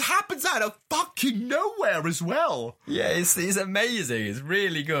 And it just happens out of fucking nowhere as well. Yeah, it's amazing. It's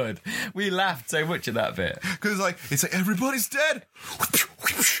really good. We laughed so much at that bit. Because it's like, everybody's dead.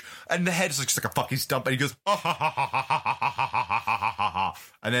 And the head's just like a fucking stump, and he goes, ha ha ha ha ha ha ha ha ha ha.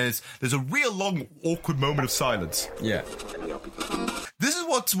 And then there's a real long, awkward moment of silence. Yeah. This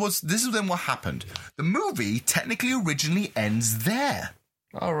is then what happened. The movie technically originally ends there.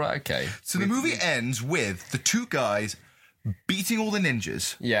 Oh, right, okay. So the movie ends with the two guys beating all the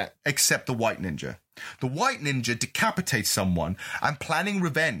ninjas. Yeah. Except the white ninja. The white ninja decapitates someone and planning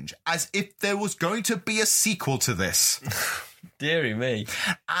revenge, as if there was going to be a sequel to this. Deary me.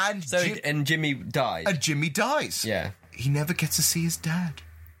 And Jimmy dies. And Jimmy dies. Yeah. He never gets to see his dad.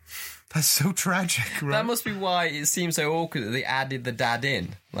 That's so tragic, right? That must be why it seems so awkward that they added the dad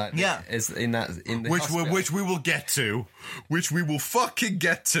in. Like, yeah. Which we will get to. Which we will fucking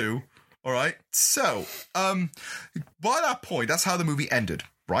get to. All right? So, by that point, that's how the movie ended,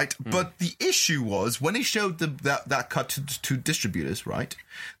 right? But the issue was, when they showed that cut to distributors, right?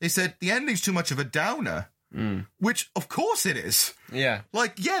 They said, the ending's too much of a downer. Which, of course it is. Yeah.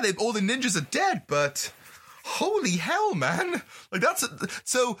 Like, yeah, all the ninjas are dead, but... Holy hell, man! Like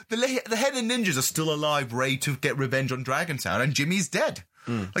so the head of ninjas are still alive, ready to get revenge on Dragontown, and Jimmy's dead.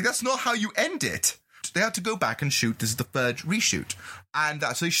 Like, that's not how you end it. They had to go back and shoot. This is the third reshoot, and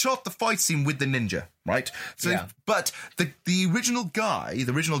so they shot the fight scene with the ninja, right? So, yeah. But the original guy,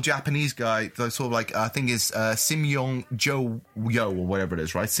 the original Japanese guy, sort of like I think is Sim Yong Jo Yo or whatever it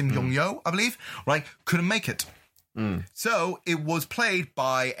is, right? Sim Yong Yo, I believe, right? Couldn't make it. So it was played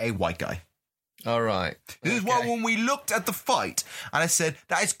by a white guy. All right. This is why when we looked at the fight, and I said,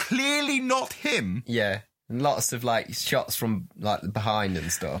 that is clearly not him. Yeah. And lots of, like, shots from, like, behind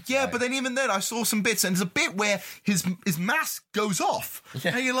and stuff. Yeah, like. But then even then, I saw some bits, and there's a bit where his mask goes off.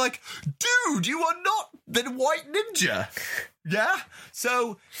 Yeah. And you're like, dude, you are not the white ninja. Yeah?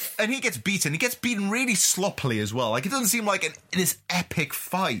 So, and he gets beaten. He gets beaten really sloppily as well. Like, it doesn't seem like this epic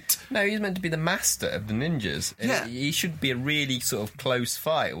fight. No, he's meant to be the master of the ninjas. Yeah. He should be a really sort of close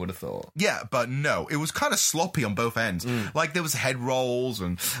fight, I would have thought. Yeah, but no. It was kind of sloppy on both ends. Like, there was head rolls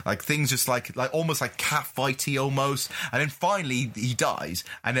and, like, things just like almost like cat fighty almost. And then finally, he dies.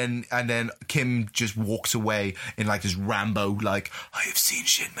 And then Kim just walks away in, like, this Rambo, like, I have seen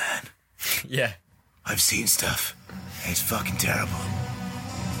shit, man. Yeah. I've seen stuff. It's fucking terrible.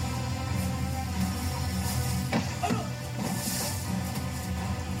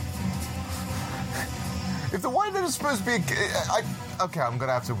 If the white ninja is supposed to be... okay, I'm going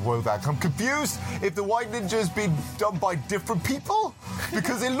to have to woe that. I'm confused if the white ninja has been done by different people,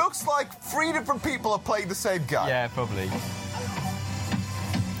 because it looks like 3 different people are playing the same guy. Yeah, probably.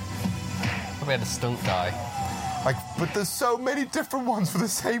 Probably had a stunt guy. Like, but there's so many different ones for the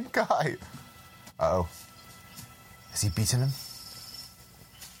same guy. Uh-oh. Has he beaten him?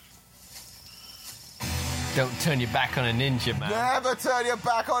 Don't turn your back on a ninja, man. Never turn your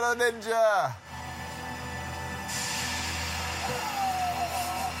back on a ninja!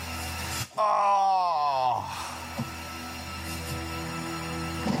 Oh.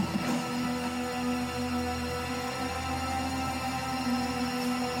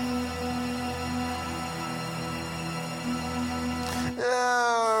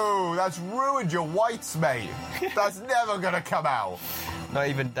 No, that's ruined your whites, mate. That's never gonna come out. Not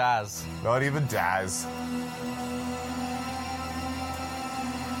even Daz. Not even Daz.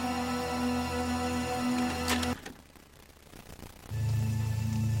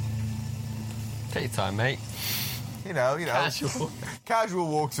 Take your time, mate. You know. Casual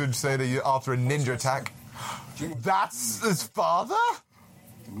walks in, say that you after a ninja attack. That's his father?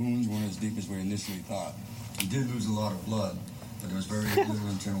 The wounds weren't as deep as we initially thought. He did lose a lot of blood, but there was very little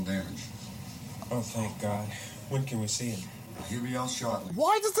internal damage. Oh, thank God. When can we see him? He'll be out shortly.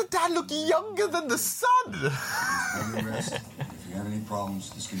 Why does the dad look younger than the son? Have a rest. If you have any problems,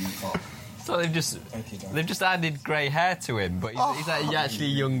 just give me a call. So they've just added grey hair to him, but he's actually a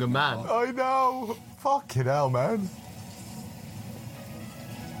younger man. I know. Fucking hell, man.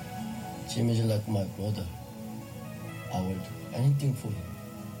 Jim is like my brother. I will do anything for him.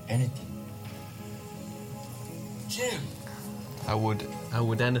 Anything. Jim! I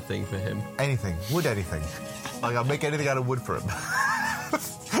would anything for him. Anything. Would anything. Like, I'll make anything out of wood for him.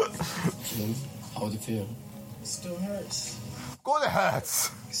 Jim, how do you feel? It still hurts. Of course it hurts.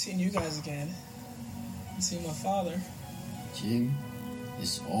 Seeing you guys again. Seeing my father. Jim,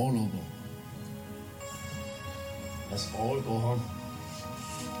 it's all over. Let's all go home.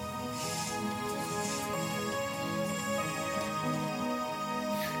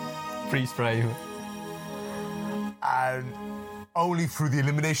 Freeze frame. And only through the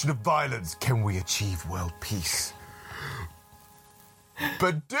elimination of violence can we achieve world peace.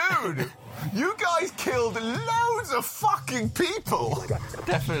 But dude, you guys killed loads of fucking people.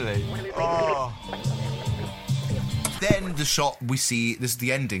 Definitely. Oh. Then the shot we see, this is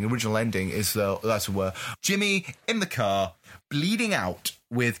the ending, original ending, is that's where Jimmy in the car, bleeding out,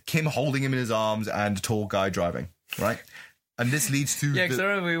 with Kim holding him in his arms and a tall guy driving, right? And this leads to... Yeah, because I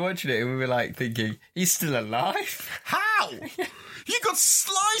remember we were watching it and we were like thinking, he's still alive? How? He got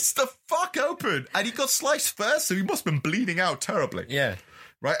sliced the fuck open. And he got sliced first, so he must have been bleeding out terribly. Yeah.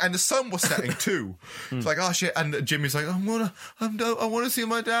 Right? And the sun was setting too. It's like, oh shit. And Jimmy's like, I want to see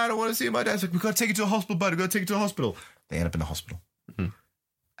my dad. I want to see my dad. It's like, we've got to take you to a hospital, bud. We've got to take you to a hospital. They end up in the hospital. And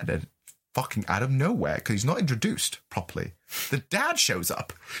then fucking out of nowhere, because he's not introduced properly, the dad shows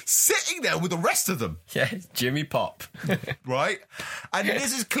up, sitting there with the rest of them. Yeah, Jimmy Pop. Right? And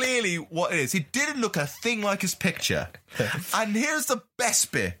this is clearly what it is. He didn't look a thing like his picture. And here's the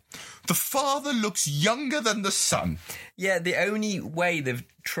best bit. The father looks younger than the son. Yeah, the only way they've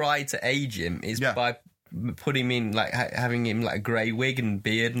tried to age him is by putting him in, like, having him, like, a grey wig and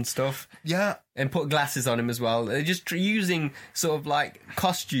beard and stuff. Yeah. And put glasses on him as well. They're just using sort of, like,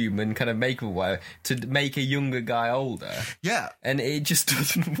 costume and kind of makeup wire to make a younger guy older. Yeah. And it just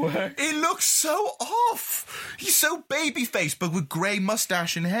doesn't work. It looks so off. He's so baby-faced, but with grey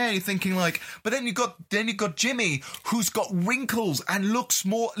mustache and hair. You're thinking, like... But then you got Jimmy, who's got wrinkles and looks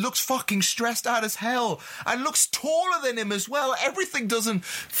fucking stressed out as hell. And looks taller than him as well. Everything doesn't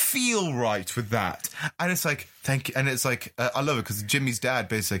feel right with that. And it's like... Thank you. And it's like, I love it because Jimmy's dad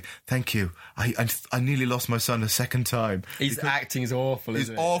basically, thank you. I nearly lost my son a second time. His acting is awful,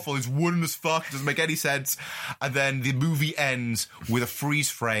 isn't it? It's awful. It's wooden as fuck. Doesn't make any sense. And then the movie ends with a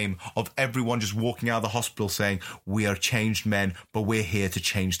freeze frame of everyone just walking out of the hospital saying, we are changed men, but we're here to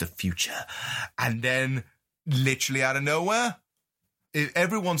change the future. And then, literally out of nowhere, if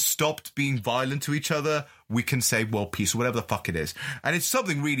everyone stopped being violent to each other, we can say world peace or whatever the fuck it is. And it's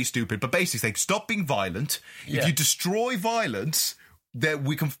something really stupid, but basically saying stop being violent. Yeah. If you destroy violence, then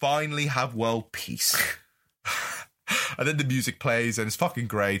we can finally have world peace. And then the music plays and it's fucking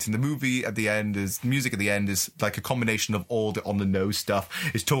great. And the music at the end is like a combination of all the on the nose stuff.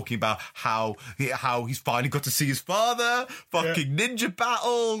 It's talking about how he's finally got to see his father, fucking ninja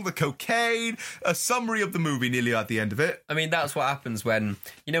battle, the cocaine, a summary of the movie nearly at the end of it. I mean, that's what happens when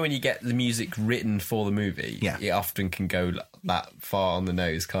you get the music written for the movie. Yeah. It often can go that far on the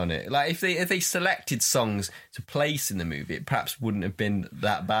nose, can't it? Like if they selected songs to place in the movie, it perhaps wouldn't have been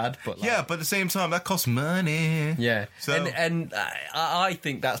that bad. But but at the same time, that costs money. Yeah. So, and I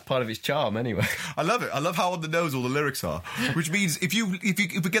think that's part of its charm anyway. I love it. I love how on the nose all the lyrics are. Which means if we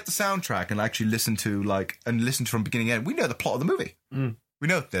get the soundtrack and actually listen to from beginning to end, we know the plot of the movie. We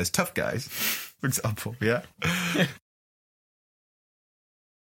know there's tough guys, for example. Yeah.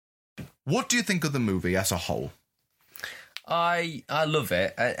 What do you think of the movie as a whole? I love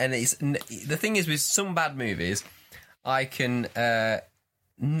it, and it's the thing is with some bad movies, I can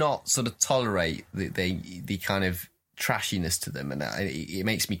not sort of tolerate the kind of trashiness to them, and it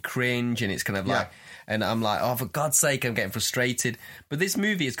makes me cringe, and it's kind of like, and I'm like, oh, for God's sake, I'm getting frustrated. But this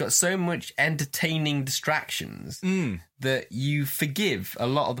movie has got so much entertaining distractions that you forgive a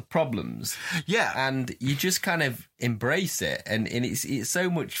lot of the problems. Yeah. And you just kind of embrace it, and it's so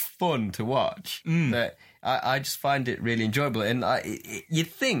much fun to watch that I just find it really enjoyable. And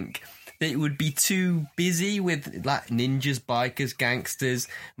you'd think that it would be too busy with like ninjas, bikers, gangsters,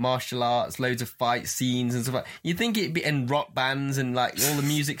 martial arts, loads of fight scenes and stuff like that. You'd think it'd be, and rock bands and like all the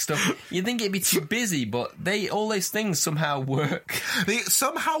music stuff. You'd think it'd be too busy, but all those things somehow work. They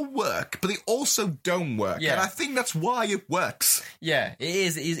somehow work, but they also don't work. Yeah. And I think that's why it works. Yeah,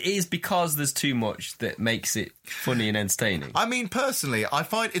 it is because there's too much that makes it funny and entertaining. I mean, personally, I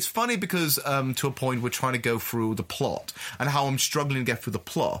find it's funny because to a point we're trying to go through the plot and how I'm struggling to get through the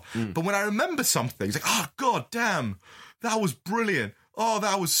plot. But when I remember something, it's like, oh, God damn, that was brilliant. Oh,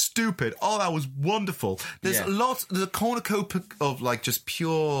 that was stupid. Oh, that was wonderful. There's a cornucopia of like just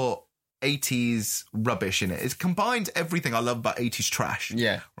pure 80s rubbish in it. It combines everything I love about 80s trash.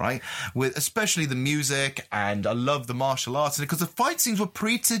 Yeah. Right? With especially the music, and I love the martial arts in it because the fight scenes were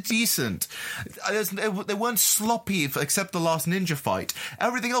pretty decent. They weren't sloppy except the last ninja fight.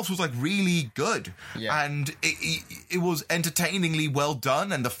 Everything else was like really good. Yeah. And it was entertainingly well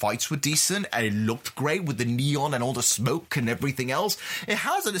done, and the fights were decent, and it looked great with the neon and all the smoke and everything else. It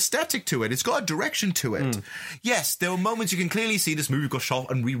has an aesthetic to it. It's got a direction to it. Yes, there were moments you can clearly see this movie got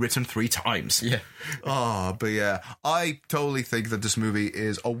shot and rewritten 3 times. Yeah. But yeah, I totally think that this movie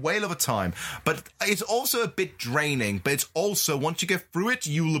is a whale of a time, but it's also a bit draining, but it's also, once you get through it,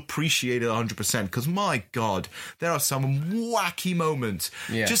 you'll appreciate it 100%, because my God, there are some wacky moments.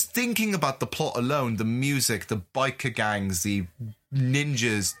 Yeah. Just thinking about the plot alone, the music, the biker gangs, the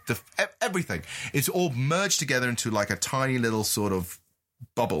ninjas, everything. It's all merged together into like a tiny little sort of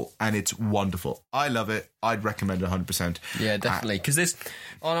bubble, and it's wonderful. I love it. I'd recommend it 100%. Yeah, definitely. Because this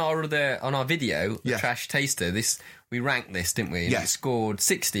on our video, the Trash Taster, we ranked this, didn't we? And it scored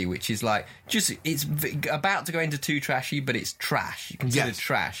 60, which is like it's about to go into too trashy, but it's trash. You consider it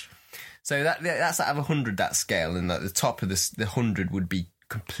trash. So that's out of 100, that scale, and at the top of the 100 would be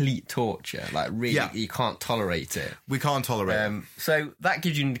complete torture. Like really, you can't tolerate it. We can't tolerate it. So that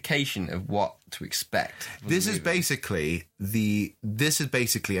gives you an indication of what to expect. This is basically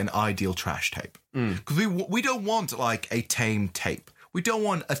an ideal trash tape, because we don't want like a tame tape. We don't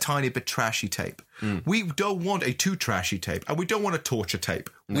want a tiny bit trashy tape. We don't want a too trashy tape, and we don't want a torture tape.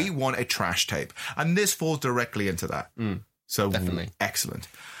 No. We want a trash tape, and this falls directly into that. So definitely excellent.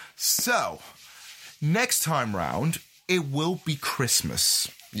 So next time round, it will be Christmas.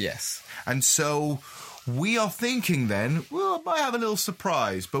 Yes. And so we are thinking then, well, I might have a little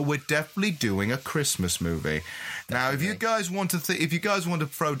surprise, but we're definitely doing a Christmas movie. Definitely. Now, if you guys want to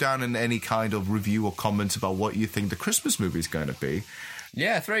throw down in any kind of review or comments about what you think the Christmas movie is going to be,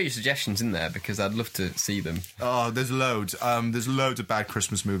 yeah, throw your suggestions in there, because I'd love to see them. Oh, there's loads. There's loads of bad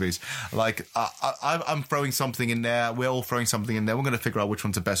Christmas movies. Like, I'm throwing something in there. We're all throwing something in there. We're going to figure out which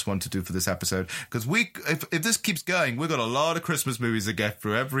one's the best one to do for this episode. Because if this keeps going, we've got a lot of Christmas movies to get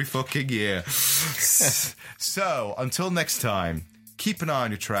through every fucking year. So, until next time, keep an eye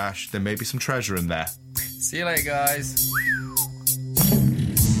on your trash. There may be some treasure in there. See you later, guys.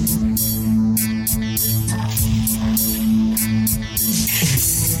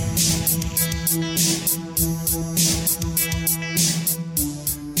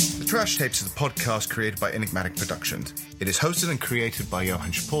 Trash Tapes is a podcast created by Enigmatic Productions. It is hosted and created by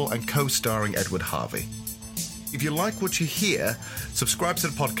Johann and co-starring Edward Harvey. If you like what you hear, subscribe to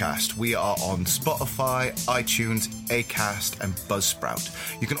the podcast. We are on Spotify, iTunes, Acast, and Buzzsprout.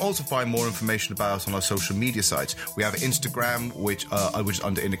 You can also find more information about us on our social media sites. We have Instagram, which is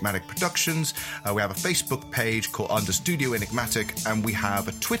under Enigmatic Productions. We have a Facebook page called under Studio Enigmatic, and we have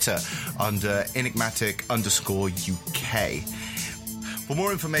a Twitter under Enigmatic_UK. For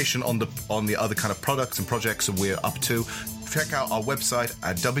more information on the other kind of products and projects that we're up to, check out our website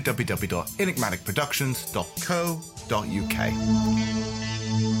at www.enigmaticproductions.co.uk.